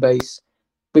massive fan base.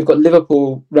 We've got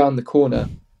Liverpool round the corner.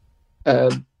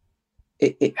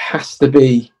 It has to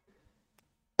be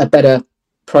a better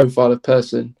profile of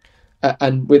person.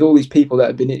 And with all these people that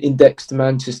have been indexed to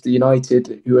Manchester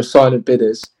United who are silent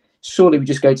bidders, surely we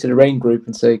just go to the Rain Group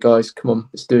and say, guys, come on,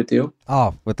 let's do a deal.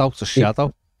 Oh, without a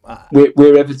shadow.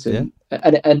 We're Everton.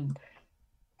 Yeah. And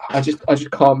I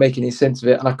just can't make any sense of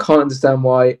it. And I can't understand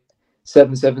why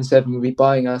 777 would be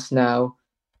buying us now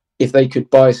if they could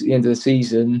buy us at the end of the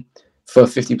season for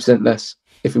 50% less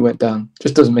if we went down.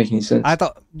 Just doesn't make any sense.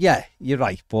 Yeah, you're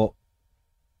right, but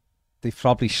they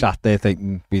probably sat there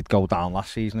thinking we'd go down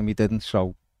last season and we didn't.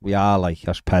 So we are, like,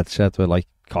 as Ped said, we're like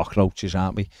cockroaches,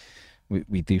 aren't we?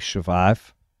 We do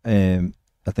survive. I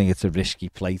think it's a risky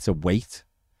play to wait,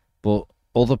 but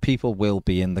other people will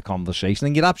be in the conversation.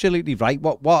 And you're absolutely right.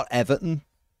 What Everton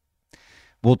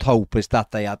would hope is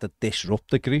that they had to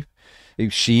disrupt the group, who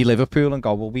see Liverpool and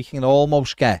go, well, we can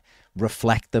almost get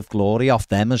reflective glory off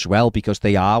them as well, because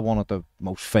they are one of the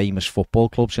most famous football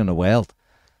clubs in the world.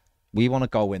 We want to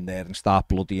go in there and start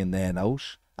bloodying their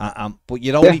nose. But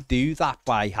you only do that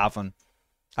by having...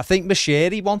 I think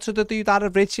Mashiri wanted to do that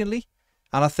originally,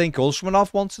 and I think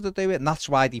Usmanov wanted to do it, and that's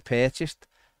why they purchased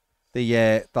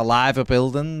the Liver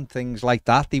building, things like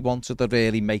that. They wanted to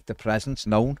really make the presence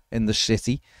known in the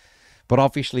city. But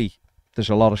obviously, there's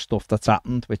a lot of stuff that's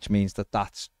happened, which means that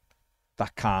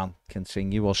can't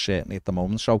continue, or certainly at the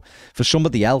moment. So for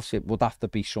somebody else, it would have to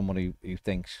be someone who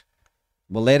thinks,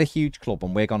 well, they're a huge club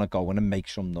and we're going to go in and make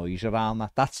some noise around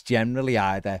that. That's generally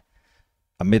either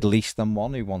a Middle Eastern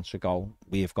one who wants to go,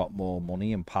 we've got more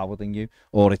money and power than you,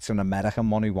 or it's an American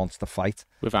one who wants to fight.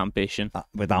 With ambition.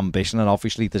 And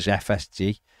obviously there's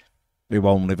FSG, who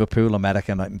own Liverpool,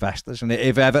 American investors. And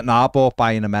if Everton are bought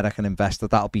by an American investor,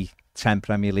 that'll be 10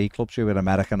 Premier League clubs who are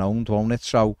American-owned, won't it?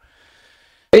 So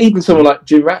even someone like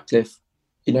Jim Ratcliffe,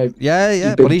 you know,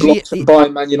 yeah. But he's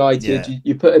buying Man United. Yeah.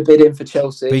 You put a bid in for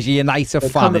Chelsea. But he's a United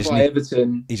fan, isn't he?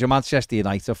 Everton. He's a Manchester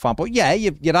United fan. But yeah,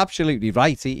 you're absolutely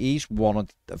right. He's one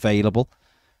available.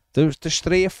 There's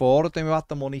 3 or 4 of them who had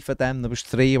the money for them. There was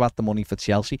 3 who had the money for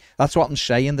Chelsea. That's what I'm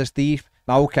saying. There's these.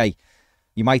 Now, okay,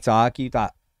 you might argue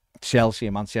that Chelsea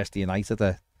and Manchester United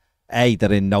are,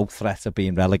 they're in no threat of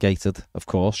being relegated, of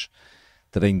course.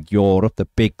 They're in Europe, the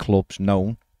big clubs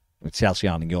known. Chelsea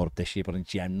aren't in Europe this year, but in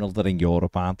general, they're in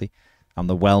Europe, aren't they? And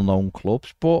the well-known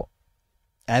clubs. But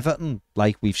Everton,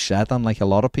 like we've said, and like a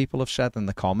lot of people have said in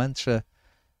the comments,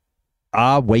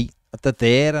 wait, they're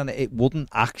there, and it wouldn't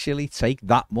actually take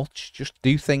that much. Just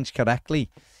do things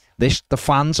correctly. The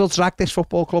fans will drag this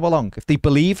football club along. If they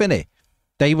believe in it,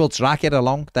 they will drag it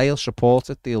along. They'll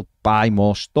support it. They'll buy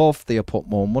more stuff. They'll put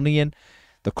more money in.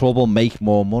 The club will make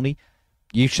more money.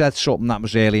 You said something that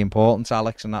was really important,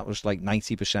 Alex, and that was like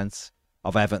 90%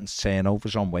 of Everton's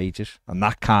turnovers on wages, and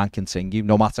that can't continue.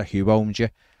 No matter who owns you,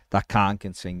 that can't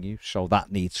continue. So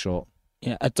that needs sort.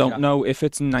 Yeah, I don't know if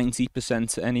it's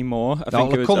 90% anymore. I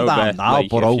think it was come over, down now, like,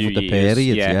 but over the years.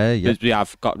 period, yeah. Because we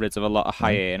have got rid of a lot of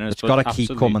high earners. It's got to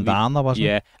keep coming down, though, hasn't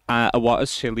it? Yeah, what a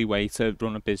silly way to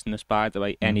run a business, by the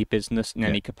way. Any business in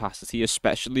any capacity,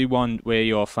 especially one where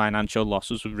your financial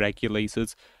losses were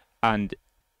regulated and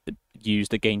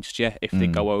used against you if they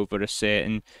go over a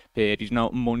certain period. You know,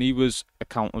 money was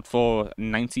accounted for.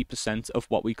 90% of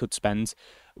what we could spend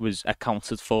was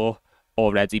accounted for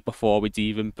already before we'd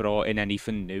even brought in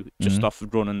anything new, just off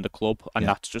running the club. And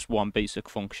that's just one basic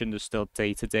function. There's still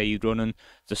day-to-day running.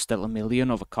 There's still a million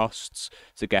other costs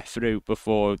to get through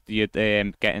before you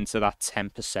get into that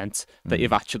 10% that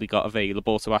you've actually got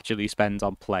available to actually spend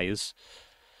on players.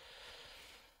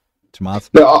 Mad.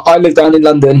 Look, I live down in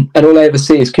London, and all I ever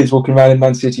see is kids walking around in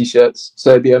Man City shirts. So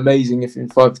it'd be amazing if in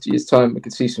 5 years' time we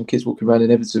could see some kids walking around in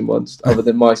Everton ones, other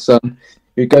than my son,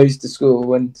 who goes to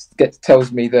school and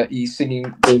tells me that he's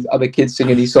singing with other kids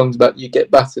singing these songs about "you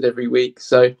get battered" every week.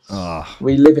 So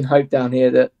we live in hope down here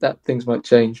that things might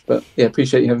change. But yeah,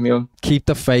 appreciate you having me on. Keep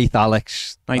the faith,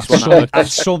 Alex. Nice one, Alex. At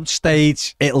some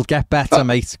stage, it'll get better,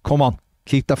 mate. Come on,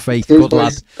 keep the faith. Cheers, Good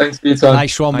lad. Thanks for your time.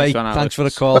 Nice one, mate. One, Thanks for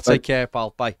the call. Bye. Take care,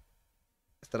 pal. Bye.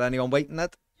 Is there anyone waiting,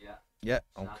 Ed? Yeah.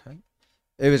 Okay.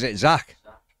 Who is it? Zach?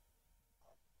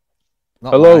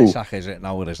 Not Hello. Zach, is it?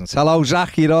 No, it isn't. Hello,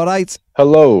 Zach. You all right?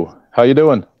 Hello. How you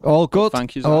doing? All good.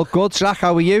 Thank you, Zach. All good, Zach.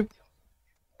 How are you?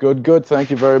 Good. Thank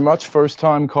you very much. First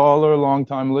time caller, long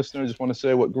time listener. Just want to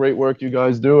say what great work you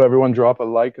guys do. Everyone drop a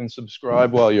like and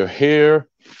subscribe while you're here.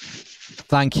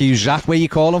 Thank you, Zach. Where are you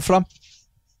calling from?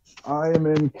 I am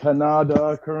in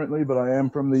Canada currently, but I am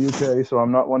from the UK, so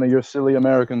I'm not one of your silly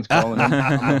Americans calling in.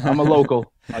 I'm a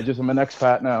local. I'm an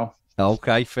expat now.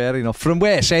 Okay, fair enough. From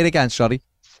where? Say it again, sorry.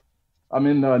 I'm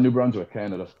in New Brunswick,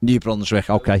 Canada. New Brunswick,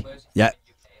 okay. Yeah.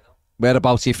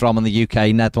 Whereabouts are you from in the UK?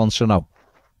 Ned wants to know.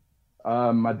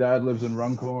 My dad lives in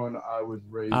Runcorn. I was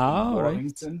raised in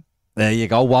Warrington. Right. There you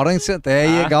go, Warrington.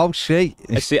 There you go. See,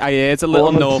 I heard a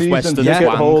little northwestern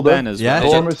twang then as well.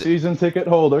 Former season ticket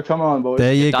holder. Come on, boys.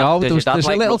 There you go. There's a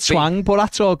like little rugby? twang, but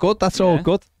that's all good. That's all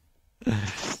good.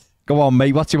 Go on,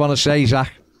 mate. What do you want to say,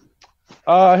 Zach?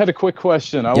 I had a quick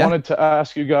question. I Yeah. wanted to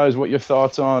ask you guys what your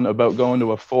thoughts on about going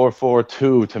to a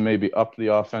 4-4-2 to maybe up the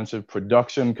offensive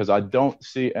production, because I don't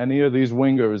see any of these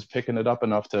wingers picking it up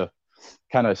enough to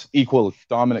kind of equal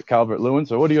Dominic Calvert-Lewin.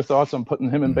 So what are your thoughts on putting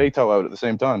him and Beto out at the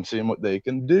same time, seeing what they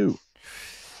can do?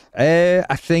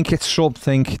 I think it's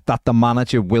something that the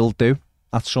manager will do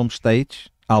at some stage.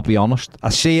 I'll be honest. I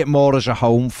see it more as a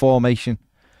home formation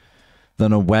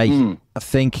than away. I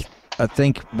think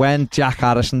when Jack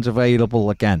Harrison's available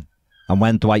again and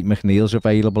when Dwight McNeil's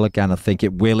available again, I think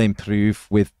it will improve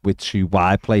with 2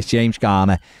 wide players. James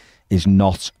Garner is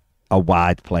not a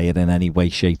wide player in any way,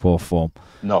 shape or form.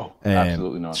 No,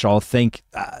 absolutely not. So I think,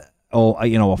 a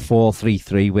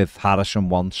 4-3-3 with Harrison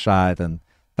one side and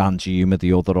Danjuma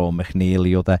the other, or McNeil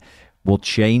the other, would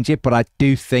change it. But I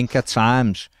do think at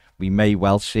times we may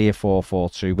well see a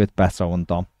 4-4-2 with Beto and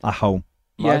Dom at home.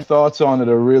 My thoughts on it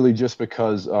are really just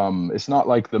because it's not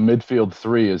like the midfield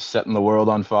 3 is setting the world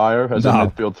on fire as a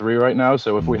midfield 3 right now.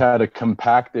 So if we had a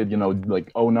compacted,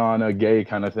 like Onana, Gay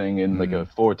kind of thing in like a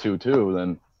 4-2-2,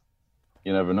 then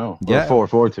you never know. Yeah. Or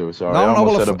 4-4-2, sorry. I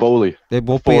almost said a Bowley. It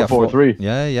would be a 4-4-3.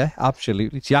 Yeah,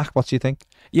 absolutely. Jack, what do you think?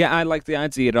 Yeah, I like the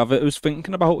idea of it. I was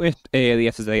thinking about it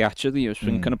earlier today, actually. I was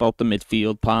thinking about the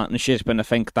midfield partnership, and I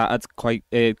think that'd quite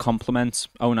complement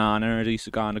Onana and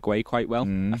Isagana Gueye quite well.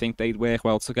 I think they'd work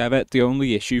well together. The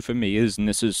only issue for me is, and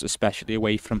this is especially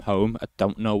away from home, I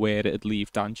don't know where it'd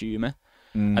leave Danjuma.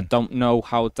 I don't know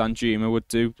how Danjuma would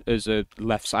do as a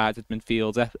left-sided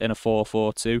midfielder in a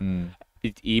 4-4-2.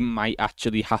 He might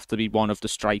actually have to be one of the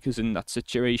strikers in that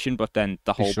situation, but then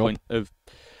the whole point of...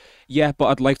 Yeah, but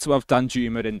I'd like to have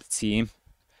Danjuma in the team.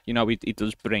 You know, he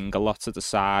does bring a lot to the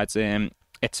sides.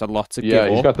 It's a lot to give up.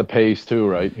 Yeah, he's got the pace too,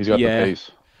 right? He's got the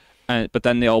pace. But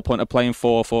then the whole point of playing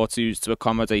 4-4-2 is to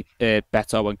accommodate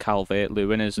Beto and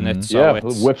Calvert-Lewin, isn't it? So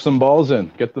whip some balls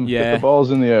in. Get the balls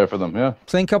in the air for them, yeah.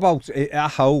 Think about it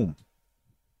at home.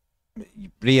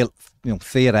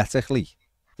 Theoretically,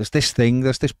 there's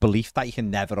this belief that you can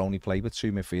never only play with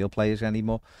 2 midfield players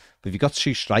anymore. But if you've got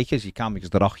 2 strikers, you can, because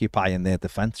they're occupying their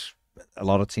defence. A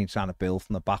lot of teams trying to build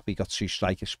from the back, but you've got 2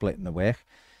 strikers splitting the work.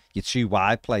 Your 2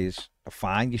 wide players are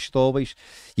fine. You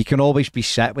can always be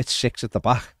set with 6 at the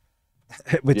back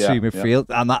with 2 midfield,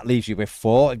 and that leaves you with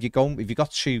 4. If you've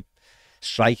got 2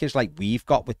 strikers like we've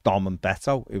got with Dom and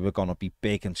Beto, who are going to be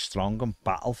big and strong and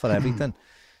battle for everything,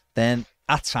 then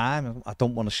at time, I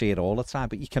don't want to see it all the time,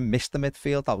 but you can miss the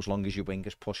midfield as long as your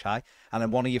wingers push high, and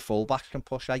then one of your fullbacks can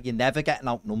push high. You're never getting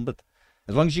outnumbered.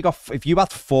 As long as if you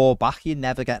had 4 back, you're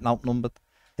never getting outnumbered.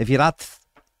 If you had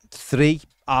 3,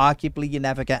 arguably, you're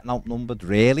never getting outnumbered,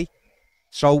 really.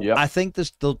 So I think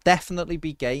there'll definitely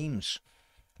be games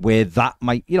where that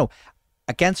might,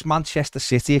 against Manchester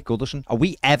City at Goodison, are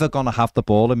we ever going to have the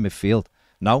ball in midfield?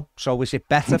 No. So is it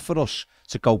better for us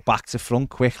to go back to front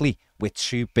quickly with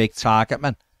 2 big target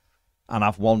men and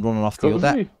have one running off the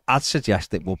other? I'd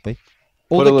suggest it would be.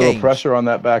 Put a little pressure on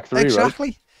that back 3, exactly.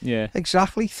 Right? Yeah,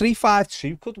 exactly.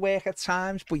 3-5-2 could work at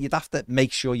times, but you'd have to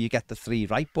make sure you get the 3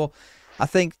 right. But I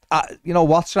think, you know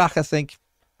what, Zach? I think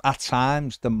at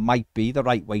times there might be the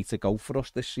right way to go for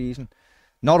us this season.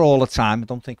 Not all the time. I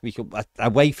don't think we could.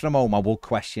 Away from home, I will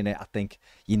question it. I think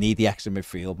you need the extra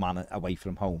midfield man away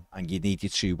from home, and you need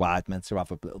your 2 wide men to have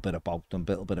a little bit of both and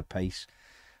a little bit of pace.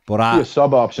 But a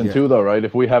sub option too, though, right?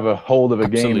 If we have a hold of a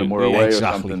game and we're away or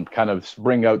something, kind of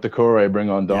bring out Decore, bring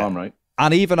on Dom, right?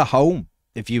 And even at home,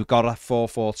 if you've got a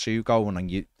 4-4-2 going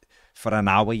and for an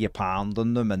hour you're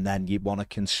pounding them, and then you want to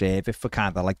conserve it for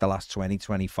kind of like the last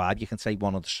 20-25, you can take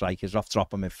one of the strikers off,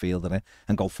 drop a midfielder in,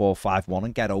 and go 4-5-1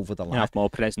 and get over the line. Have more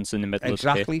presence in the middle of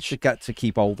the pitch. Exactly, to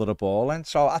keep hold of the ball. And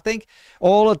so I think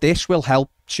all of this will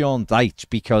help Sean Dyche,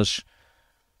 because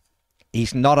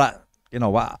he's not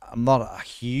I'm not a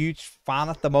huge fan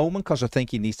at the moment, because I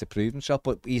think he needs to prove himself,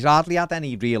 but he's hardly had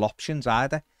any real options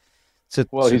either.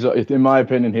 He's in my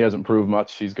opinion, he hasn't proved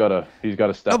much. He's got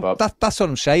to step up. That's what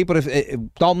I'm saying. But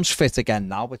if Dom's fit again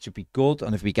now, which would be good,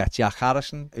 and if we get Jack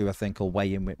Harrison, who I think will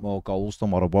weigh in with more goals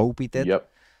than what Iwobi did,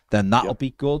 then that'll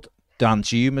be good.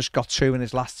 Danjuma's got 2 in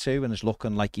his last 2 and is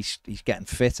looking like he's getting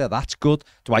fitter. That's good.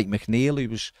 Dwight McNeil, who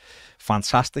was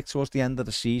fantastic towards the end of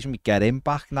the season, we get him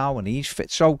back now and he's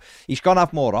fit. So he's going to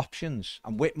have more options,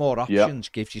 and with more options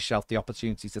gives yourself the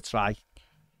opportunity to try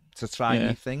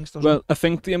new things, doesn't it? I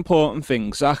think the important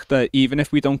thing, Zach, that even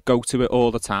if we don't go to it all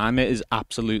the time, it is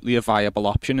absolutely a viable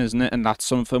option, isn't it? And that's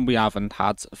something we haven't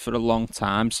had for a long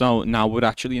time. So now we're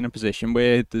actually in a position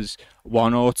where there's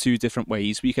 1 or 2 different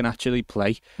ways we can actually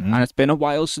play. And it's been a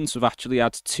while since we've actually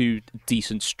had 2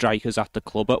 decent strikers at the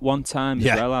club at one time as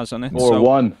well, hasn't it? Or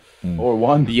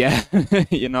one. Yeah,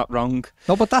 you're not wrong.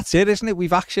 No, but that's it, isn't it?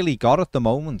 We've actually got, at the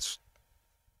moment,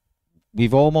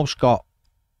 we've almost got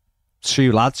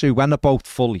 2 lads who, when they're both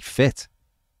fully fit,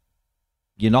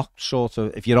 you're not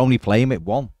if you're only playing with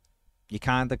 1, you're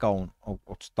kind of going, oh,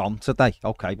 what's Dom today?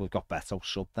 Okay, we've got Beto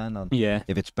sub then. And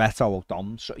if it's Beto or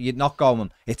Dom, so you're not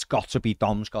going, it's got to be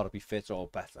Dom's got to be fit or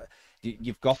better.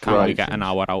 You've got to get an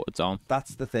hour out of Dom.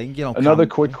 That's the thing, Another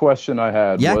quick question I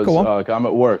had was, go on. I'm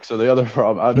at work, so the other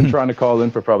problem, I've been trying to call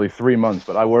in for probably 3 months,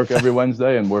 but I work every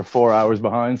Wednesday and we're 4 hours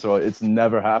behind, so it's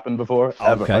never happened before,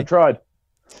 ever. Okay. I tried.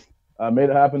 I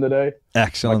made it happen today.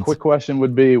 Excellent. My quick question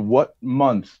would be, what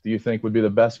month do you think would be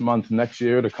the best month next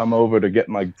year to come over to get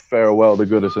my farewell to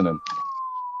Goodison in?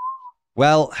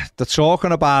 Well, they're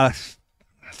talking about,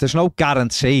 there's no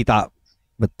guarantee that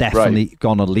we're definitely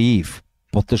going to leave,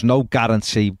 but there's no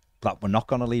guarantee that we're not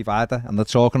going to leave either. And they're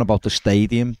talking about the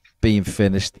stadium being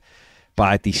finished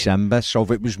by December. So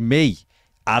if it was me,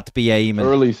 I'd be aiming...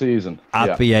 Early season.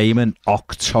 I'd be aiming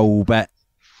October,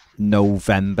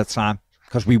 November time,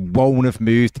 because we won't have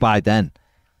moved by then.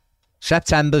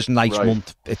 September's a nice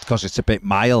month because it's a bit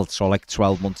mild, so like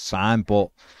 12 months time.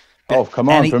 But come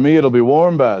on, for me it'll be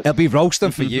warm, Baz. It'll be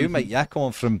roasting for you, mate. Yeah,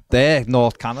 coming from there,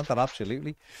 North Canada,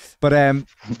 absolutely. But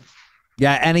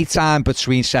any time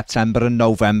between September and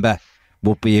November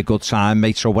would be a good time,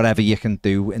 mate. So whatever you can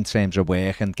do in terms of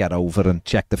work and get over and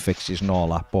check the fixtures and all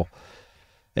that. But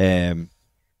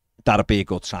that'd be a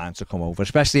good time to come over,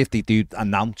 especially if they do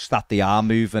announce that they are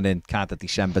moving in kind of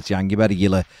December, January.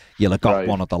 You'll have got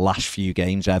one of the last few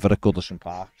games ever at Goodison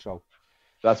Park. So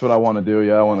that's what I want to do.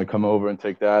 Yeah, I want to come over and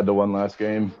take Dad to one last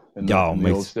game in the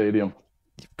old stadium.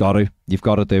 You've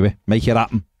got to do it. Make it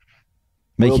happen.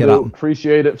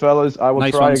 Appreciate it, fellas. I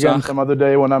will try again some other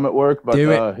day when I'm at work, but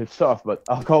it's tough. But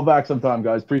I'll call back sometime,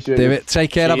 guys. Appreciate it. Do it. Take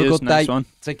care. Have a good day.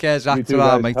 Take care, Zach. You too,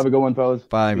 guys. Mate. Have a good one, fellas.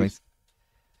 Bye, mate.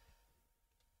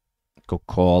 Good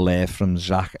call there from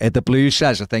Zach. The Blues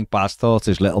says, I think Baz thought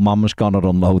his little man was going to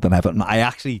unload on Everton. I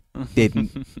actually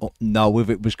didn't know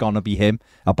if it was going to be him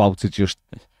about to just...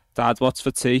 Dad, what's for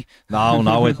tea?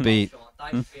 No, it'd be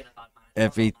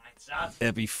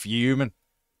fuming.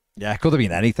 Yeah, it could have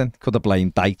been anything. Could have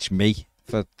blamed Deitch, me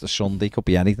for the Sunday. Could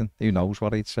be anything. Who knows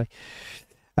what he'd say.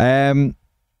 A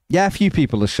few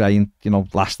people are saying,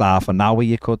 last half an hour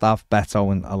you could have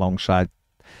Beto and alongside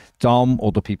Dom.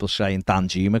 Other people saying Dan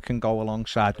Juma can go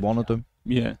alongside one of them.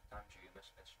 Yeah.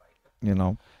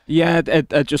 Yeah,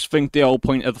 I just think the whole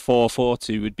point of the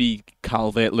 4-4-2 would be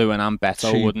Calvert-Lewin and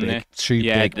Beto, wouldn't it? Two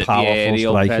big, powerful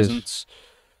strikers. Presence.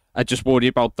 I just worry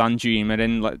about Dan Juma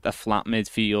in like the flat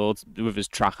midfield with his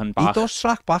tracking back. He does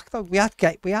track back though. We had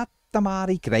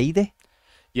Damari Grady.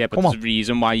 Yeah, but there's a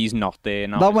reason why he's not there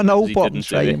now. No, I know, but I'm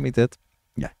saying we did.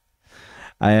 Yeah.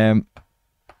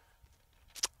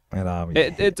 Where are we?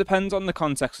 It depends on the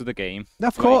context of the game.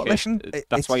 Of course, listen.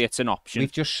 That's why it's an option.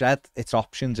 We've just said it's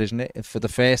options, isn't it? For the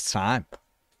first time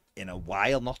in a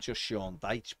while, not just Sean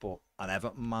Dyche, but an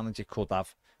Everton manager could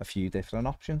have a few different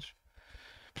options.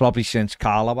 Probably since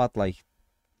Carlo had like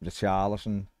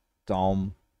Richarlison,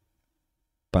 Dom,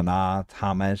 Bernard,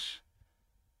 James.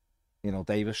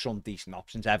 They were some decent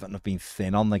options. Everton have been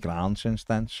thin on the ground since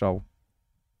then, so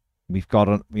we've got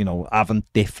to, having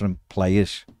different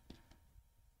players.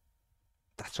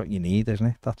 That's what you need, isn't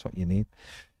it? That's what you need.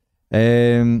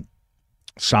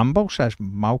 Sambo says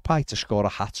Maupai to score a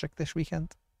hat-trick this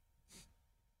weekend.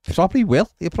 Probably will.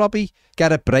 He'll probably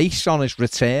get a brace on his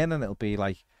return and it'll be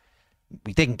like,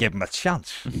 we didn't give him a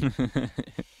chance.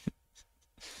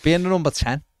 Being the number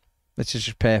 10, which is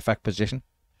his perfect position.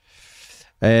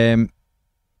 Peter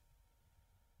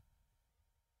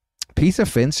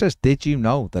Finn says, did you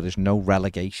know there is no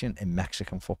relegation in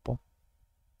Mexican football?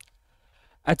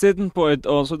 I didn't, but it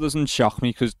also doesn't shock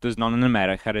me because there's none in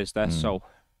America, is there? So,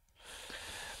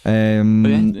 but yeah,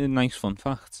 nice fun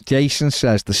fact. Jason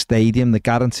says the stadium, what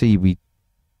guarantee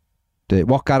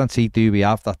do we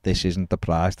have that this isn't the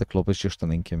prize? The club is just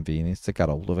an inconvenience to get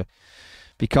hold of it.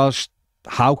 Because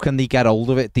how can they get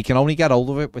hold of it? They can only get hold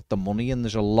of it with the money, and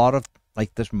there's a lot of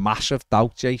there's massive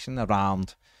doubt, Jason,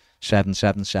 around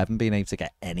 777 being able to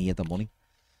get any of the money.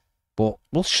 But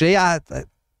we'll see. I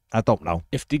don't know.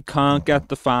 If they can't get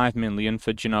the 5 million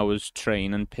for Genoa's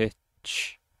training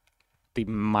pitch, they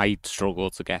might struggle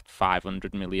to get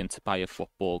 500 million to buy a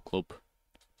football club.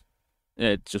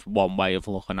 It's just one way of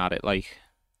looking at it. Like,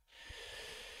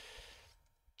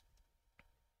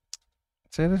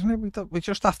 it's it, isn't it? We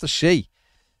just have to see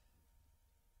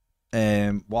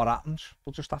what happens.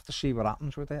 We'll just have to see what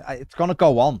happens with it. It's going to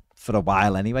go on for a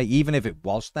while anyway. Even if it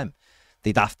was them,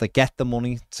 they'd have to get the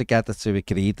money together to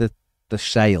agree the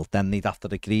sale. Then they'd have to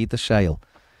agree the sale,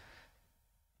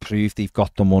 prove they've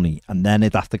got the money, and then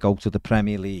they'd have to go to the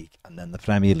Premier League, and then the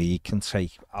Premier League can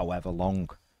take however long.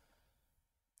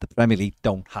 The Premier League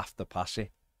don't have to pass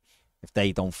it if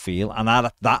they don't feel. And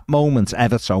at that moment,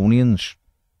 Evertonians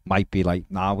might be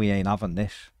like, nah, we ain't having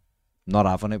this. Not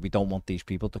having it. We don't want these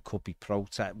people to could be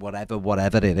protest,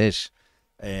 whatever it is.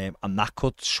 And that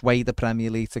could sway the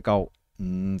Premier League to go,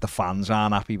 the fans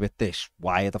aren't happy with this.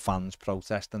 Why are the fans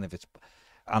protesting if it's...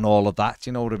 And all of that,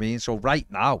 you know what I mean? So right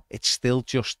now, it's still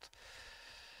just...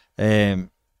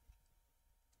 it's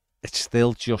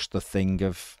still just a thing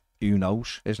of who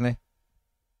knows, isn't it?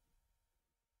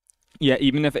 Yeah,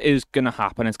 even if it is going to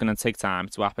happen, it's going to take time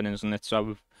to happen, isn't it?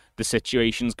 So the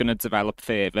situation's going to develop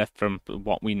further from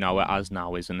what we know it as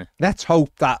now, isn't it? Let's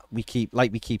hope that we keep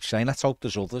saying, let's hope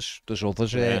there's others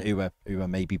who are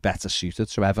maybe better suited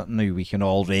to Everton, who we can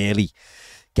all really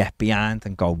get behind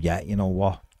and go, yeah, you know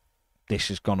what,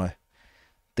 this is gonna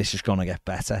get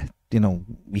better.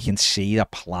 We can see a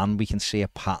plan, we can see a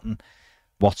pattern,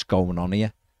 what's going on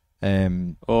here.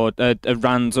 Or a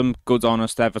random good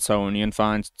honest Evertonian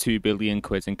finds 2 billion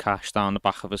quid in cash down the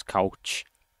back of his couch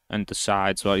and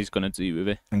decides what he's going to do with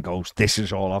it and goes, this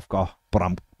is all I've got, but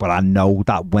I know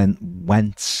that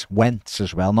Wentz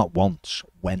as well, not once,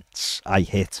 Wentz, I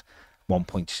hit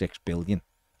 1.6 billion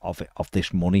of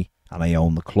this money, and I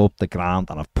own the club, the ground,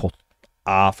 and I've put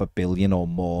 $500 million or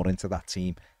more into that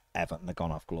team. Everton are going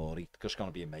to have glory. It's going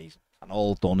to be amazing. and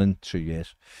all done in 2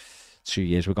 years. 2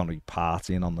 years we're going to be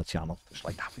partying on the channel. It's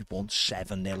like that. We won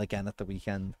 7-0 again at the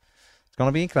weekend. It's going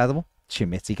to be incredible.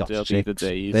 Chimity got They'll 6. be the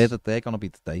days. They're going to be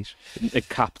the days. The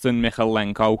captain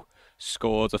Michalenko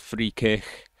scored a free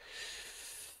kick.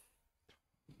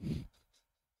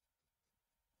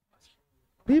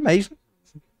 Be amazing.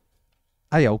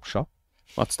 I hope so.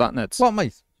 What's that, Ned? What,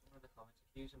 mate?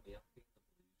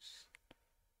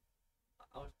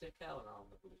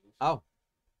 Oh.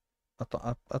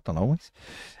 I don't know.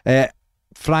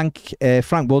 Frank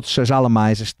Wood says Alan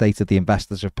Miser stated the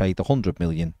investors have paid 100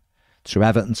 million to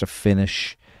Everton to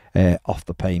finish off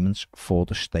the payments for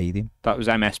the stadium. That was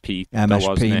MSP. MSP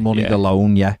wasn't it? money, Yeah. the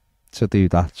loan, to do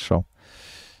that. So,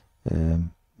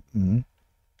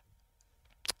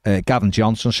 Gavin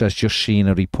Johnson says just seen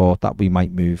a report that we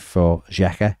might move for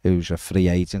Xhaka, who's a free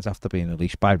agent after being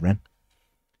released by Rennes.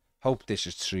 Hope this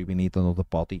is true. We need another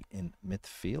body in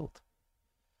midfield.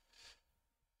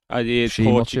 I did See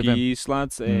much of him? Portuguese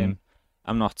lads.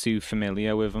 I'm not too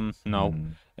familiar with him. No.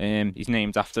 He's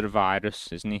named after a virus,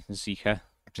 isn't he? Zika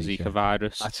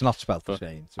virus. That's not spelled the But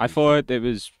same. I thought it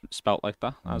was spelt like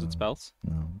that. How's it spelt?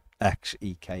 No.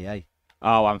 Xeka.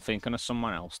 Oh, I'm thinking of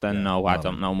someone else. Then Yeah, no, I no.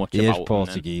 don't know much He about is him.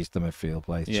 Portuguese, the midfield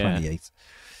player, Yeah. 28.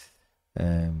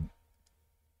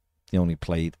 He only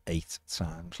played 8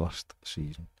 times last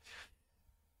season.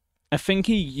 I think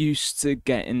he used to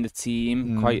get in the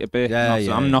team quite a bit.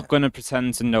 Yeah, I'm not going to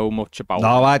pretend to know much about him.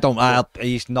 No, I don't.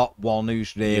 He's not one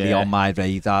who's really on my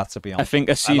radar, to be honest. I think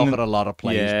I've I seen look at a lot of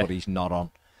players, but he's not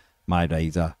on my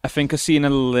radar. I think I've seen a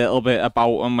little bit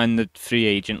about him when the free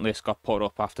agent list got put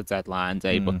up after deadline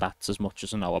day, but that's as much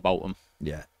as I know about him.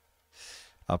 Yeah,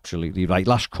 absolutely right.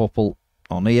 Last couple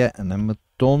on here, and then we're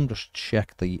done. Just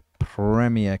check the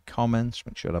Premier comments,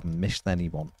 make sure I haven't missed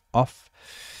anyone off.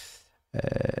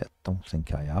 Don't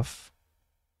think I have.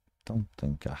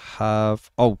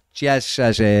 Oh, Jez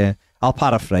says, I'll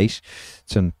paraphrase,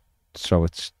 so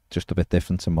it's just a bit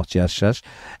different than what Jez says.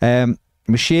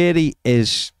 Mashiri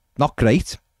is not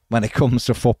great when it comes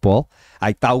to football.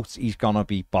 I doubt he's going to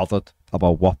be bothered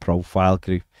about what profile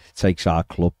group takes our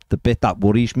club. The bit that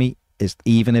worries me is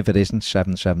even if it isn't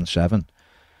 777,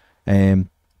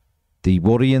 the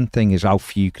worrying thing is how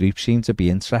few groups seem to be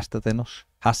interested in us.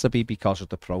 Has to be because of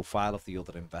the profile of the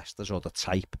other investors or the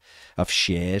type of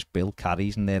shares Bill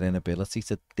carries and their inability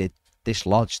to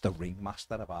dislodge the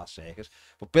ringmaster of our circus.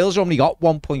 But Bill's only got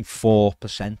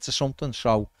 1.4% or something,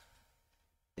 so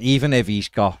even if he's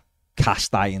got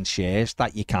cast iron shares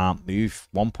that you can't move,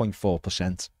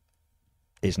 1.4%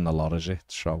 isn't a lot, is it?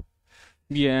 So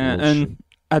yeah, we'll and see.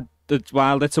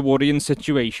 while it's a worrying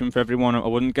situation for everyone, I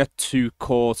wouldn't get too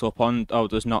caught up on,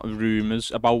 there's not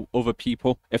rumours about other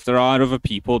people. If there are other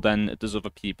people, then there's other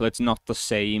people. It's not the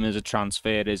same as a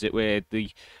transfer, is it, where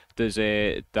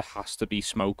there has to be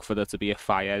smoke for there to be a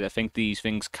fire. I think these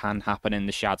things can happen in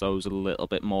the shadows a little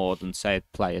bit more than, say,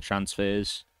 player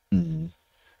transfers.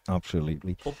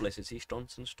 Absolutely. Publicity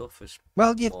stunts and stuff is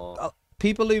Well, more...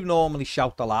 people who normally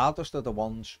shout the loudest are the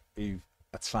ones who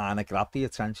are trying to grab the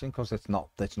attention because it's not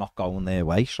going their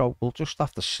way. So we'll just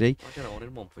have to see. I don't know, only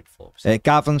 1.4%.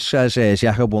 Gavin says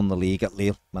Xhaka won the league at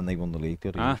Lille when they won the league. He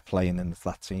was playing in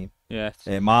that team. Yeah.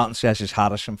 Martin says is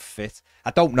Harrison fit?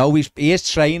 I don't know. He is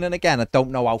training again. I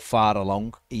don't know how far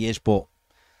along he is, but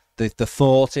the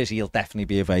thought is he'll definitely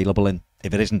be available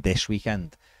if it isn't this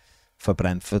weekend for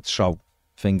Brentford. So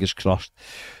fingers crossed.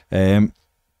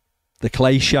 The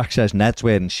Clay Shack says Ned's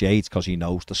wearing shades because he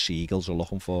knows the seagulls are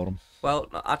looking for him. Well,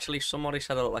 actually, somebody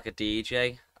said I look like a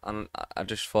DJ, and I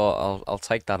just thought I'll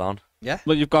take that on. Yeah.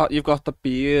 Well, you've got the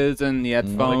beard and the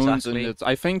headphones, exactly. and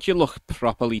I think you look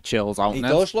properly chilled out. He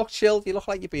Ned. does look chilled. You look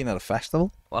like you've been at a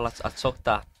festival. Well, I took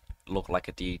that look like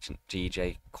a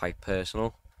DJ quite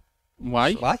personal.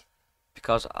 Why? Why?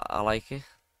 Because I like it.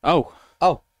 Oh.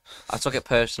 I took it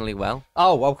personally well.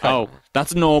 Oh, okay. Oh,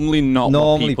 that's normally not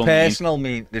what people personal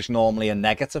mean. There's normally a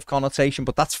negative connotation,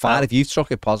 but that's fine if you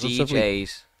took it positively.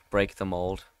 DJs break the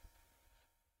mold.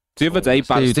 The other day,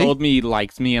 Baz Dude, told me he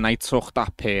liked me, and I took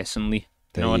that personally.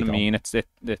 You know what I mean? It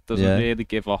doesn't really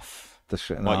give off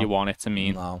what you want it to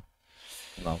mean. No.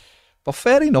 But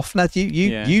fair enough, Ned.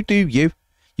 You do you.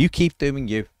 You keep doing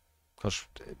you, because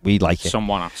we like it.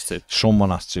 Someone has to.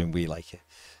 Someone has to, and we like it.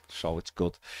 So it's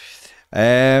good.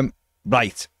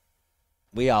 Right.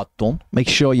 We are done. Make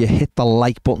sure you hit the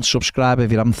like button, subscribe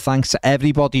if you haven't. Thanks to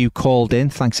everybody who called in.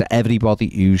 Thanks to everybody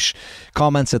who's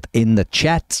commented in the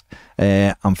chat.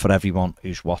 And for everyone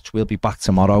who's watched. We'll be back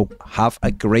tomorrow. Have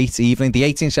a great evening. The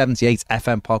 1878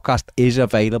 FM podcast is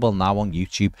available now on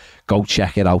YouTube. Go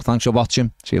check it out. Thanks for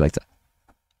watching. See you later.